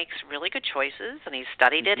mean, he makes really good choices, and he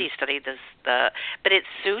studied it. He studied but it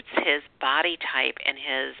suits his body type and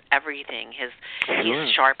his everything.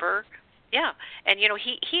 He's sharper. Yeah, and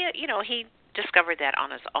he discovered that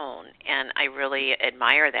on his own, and I really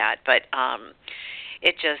admire that. But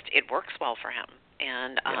it works well for him.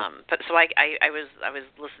 And but so I was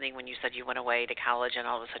listening when you said you went away to college, and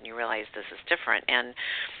all of a sudden you realized this is different. And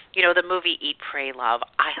the movie Eat, Pray, Love,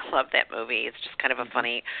 I love that movie. It's just kind of a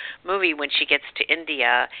funny movie when she gets to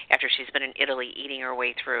India after she's been in Italy eating her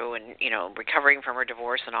way through and recovering from her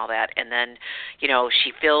divorce and all that, and then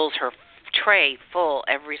she fills her tray full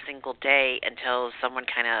every single day until someone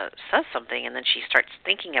kind of says something, and then she starts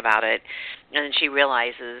thinking about it, and then she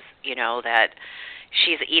realizes that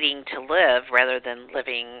she's eating to live rather than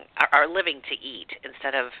living to eat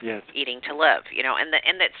instead of eating to live,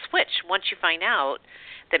 and that switch, once you find out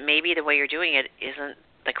that maybe the way you're doing it isn't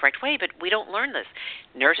the correct way, but we don't learn this.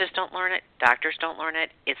 Nurses don't learn it. Doctors don't learn it.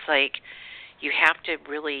 It's like you have to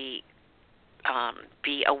really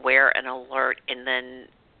be aware and alert, and then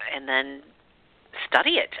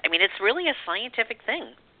study it. I mean, it's really a scientific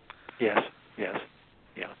thing. Yes, yeah.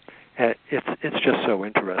 It's just so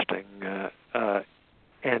interesting.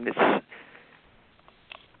 And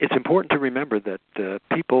it's important to remember that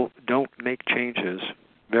people don't make changes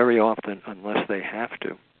very often unless they have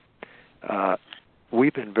to.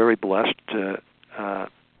 We've been very blessed, and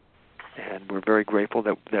we're very grateful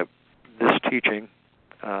that this teaching,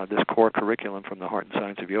 this core curriculum from the Heart and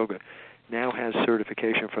Science of Yoga, now has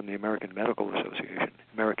certification from the American Medical Association,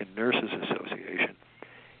 American Nurses Association,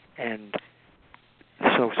 and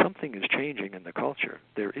so something is changing in the culture.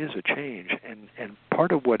 There is a change, and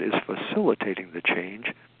part of what is facilitating the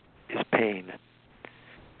change is pain.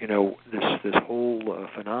 This whole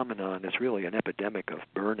phenomenon is really an epidemic of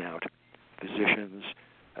burnout. Physicians,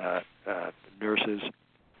 nurses,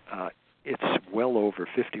 it's well over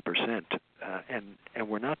 50%, and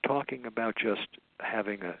we're not talking about just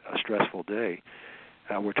having a stressful day.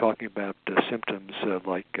 We're talking about symptoms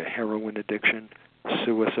like heroin addiction,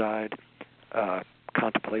 suicide,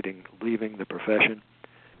 contemplating leaving the profession.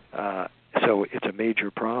 So it's a major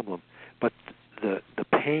problem. But the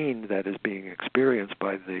pain that is being experienced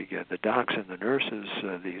by the docs and the nurses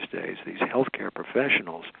these days, these healthcare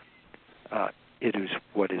professionals, it is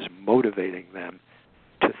what is motivating them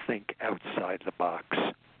to think outside the box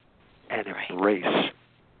and embrace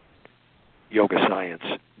yoga science,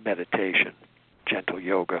 meditation, gentle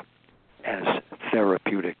yoga as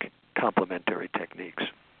therapeutic complementary techniques.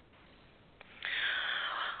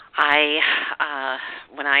 I'm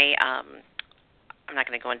not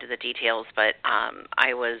going to go into the details, but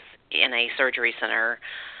I was in a surgery center,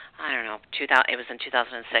 I don't know, it was in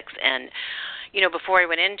 2006, and, before I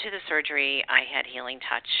went into the surgery, I had healing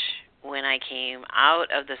touch when I came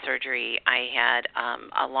out of the surgery, I had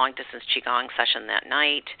a long-distance Qigong session that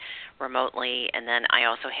night remotely, and then I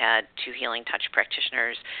also had 2 healing touch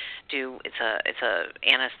practitioners do. It's a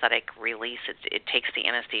anesthetic release. It takes the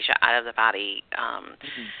anesthesia out of the body,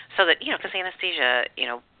 so that because anesthesia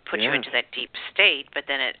puts you into that deep state, but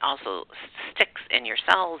then it also sticks in your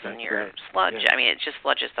cells and your sludge. Yeah. I mean, it just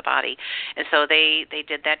sludges the body, and so they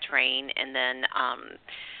did that drain, and then.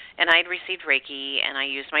 And I'd received Reiki, and I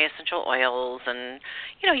used my essential oils, and,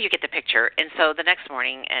 you get the picture. And so the next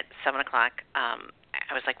morning at 7 o'clock,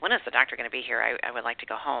 I was like, when is the doctor going to be here? I would like to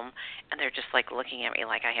go home. And they're just, looking at me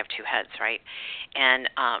like I have 2 heads, right? And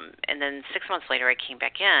then 6 months later, I came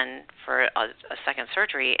back in for a second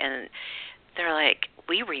surgery, and they're like,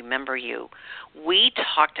 we remember you. We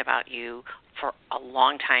talked about you for a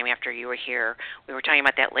long time after you were here. We were talking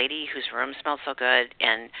about that lady whose room smelled so good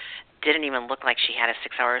and didn't even look like she had a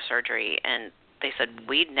 6-hour surgery, and they said,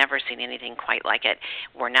 we'd never seen anything quite like it.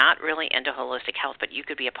 We're not really into holistic health, but you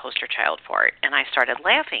could be a poster child for it. And I started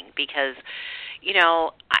laughing because,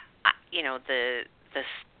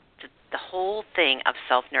 the whole thing of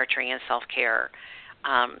self-nurturing and self-care,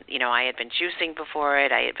 I had been juicing before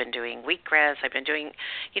it. I had been doing wheatgrass. I've been doing,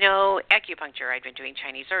 acupuncture. I'd been doing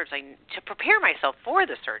Chinese herbs to prepare myself for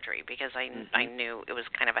the surgery because I knew it was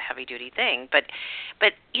kind of a heavy-duty thing. But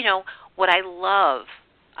what I love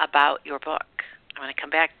about your book, I'm going to come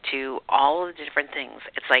back to all of the different things.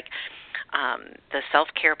 It's like the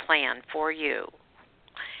self-care plan for you,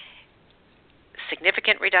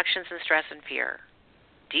 significant reductions in stress and fear,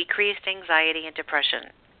 decreased anxiety and depression,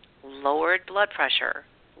 lowered blood pressure,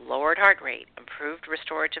 lowered heart rate, improved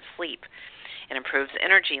restorative sleep, and improves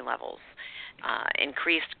energy levels,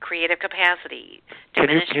 increased creative capacity,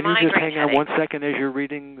 diminished migraine Can you just hang headaches. on 1 second as you're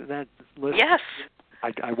reading that list? Yes.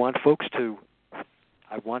 I want folks to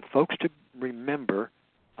remember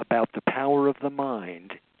about the power of the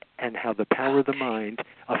mind and how the power of the mind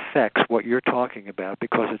affects what you're talking about,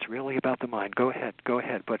 because it's really about the mind. Go ahead.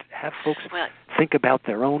 But have folks think about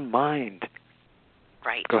their own mind.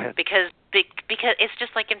 Right. Go ahead. Because it's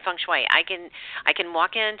just like in feng shui. I can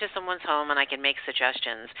walk into someone's home and I can make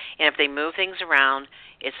suggestions, and if they move things around,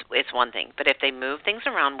 it's one thing. But if they move things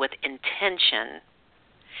around with intention,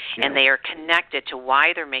 and they are connected to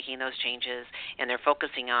why they're making those changes, and they're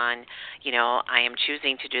focusing on, I am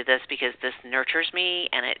choosing to do this because this nurtures me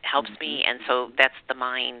and it helps me, and so that's the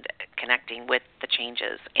mind connecting with the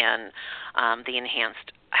changes and the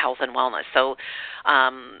enhanced health and wellness. So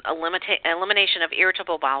elimination of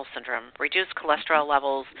irritable bowel syndrome, reduced cholesterol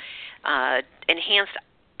levels, enhanced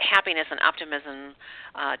happiness and optimism,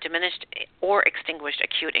 diminished or extinguished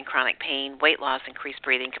acute and chronic pain, weight loss, increased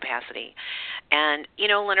breathing capacity. And,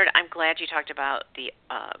 Leonard, I'm glad you talked about the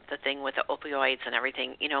thing with the opioids and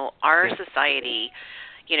everything. Our society,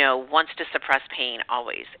 wants to suppress pain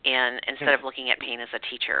always, and instead of looking at pain as a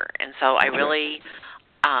teacher. And so I really,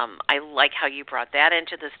 I like how you brought that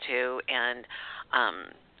into this too, and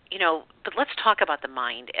but let's talk about the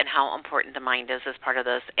mind and how important the mind is as part of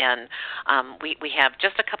this. And we have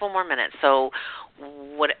just a couple more minutes. So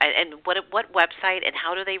what website and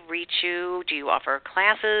how do they reach you? Do you offer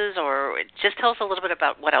classes, or just tell us a little bit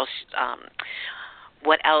about what else,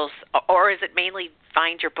 or is it mainly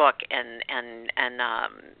find your book and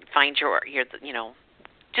find your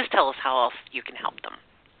just tell us how else you can help them.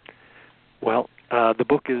 Well, the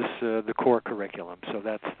book is the core curriculum, so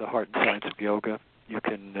that's the Heart and Science of Yoga. You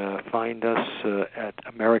can find us at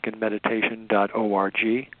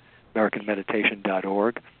americanmeditation.org,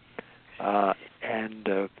 americanmeditation.org, and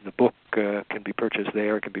the book can be purchased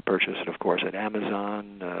there. It can be purchased, of course, at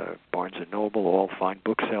Amazon, Barnes & Noble, all fine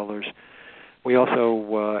booksellers. We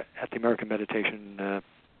also, at the American Meditation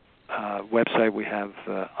website, we have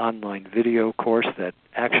online video course that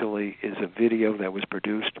actually is a video that was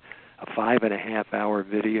produced, a 5.5-hour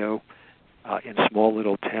video in small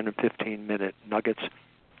little 10 or 15-minute nuggets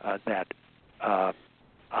that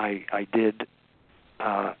I did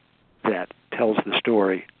that tells the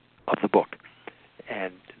story of the book.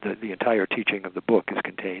 And the entire teaching of the book is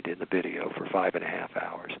contained in the video for 5.5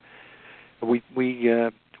 hours. We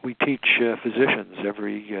teach physicians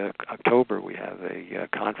every October. We have a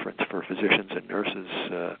conference for physicians and nurses.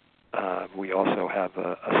 We also have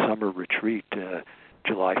a summer retreat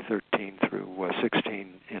July 13 through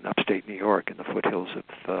 16 in upstate New York in the foothills of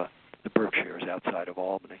the Berkshires outside of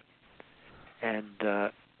Albany. And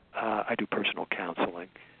I do personal counseling.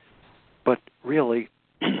 But really,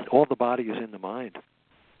 all the body is in the mind.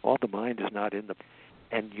 All the mind is not in the...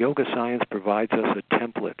 And yoga science provides us a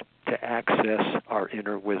template to access our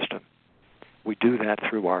inner wisdom. We do that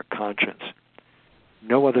through our conscience.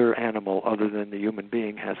 No other animal other than the human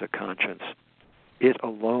being has a conscience. It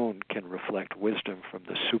alone can reflect wisdom from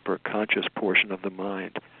the superconscious portion of the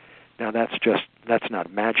mind. Now that's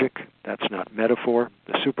not magic, that's not metaphor.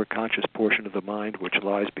 The superconscious portion of the mind, which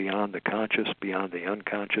lies beyond the conscious, beyond the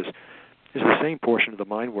unconscious, is the same portion of the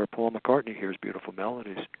mind where Paul McCartney hears beautiful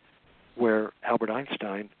melodies, where Albert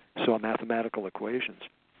Einstein saw mathematical equations.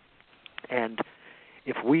 And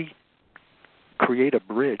if we create a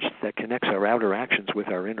bridge that connects our outer actions with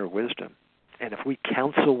our inner wisdom, and if we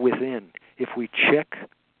counsel within, if we check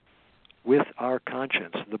with our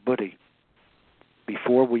conscience, the buddhi,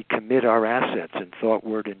 before we commit our assets in thought,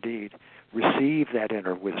 word, and deed, receive that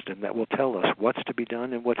inner wisdom that will tell us what's to be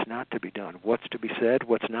done and what's not to be done, what's to be said,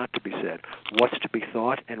 what's not to be said, what's to be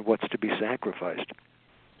thought, and what's to be sacrificed.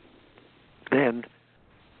 Then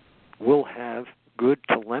we'll have good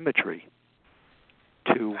telemetry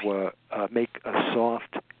to make a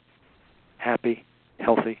soft, happy,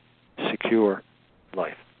 healthy, secure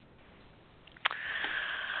life.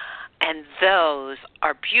 And those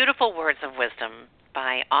are beautiful words of wisdom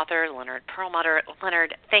by author Leonard Perlmutter.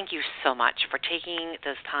 Leonard, thank you so much for taking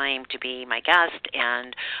this time to be my guest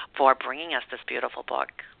and for bringing us this beautiful book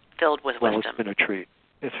filled with wisdom. Well, it's been a treat.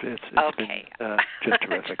 It's okay. been just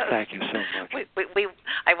terrific. Thank you so much.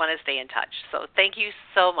 I want to stay in touch. So thank you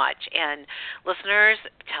so much. And listeners,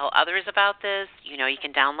 tell others about this. You know, you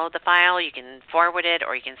can download the file, you can forward it,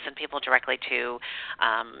 or you can send people directly to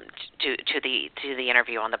the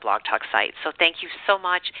interview on the Blog Talk site. So thank you so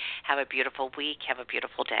much. Have a beautiful week. Have a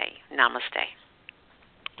beautiful day. Namaste.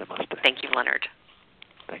 Namaste. Thank you, Leonard.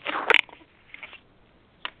 Thank you.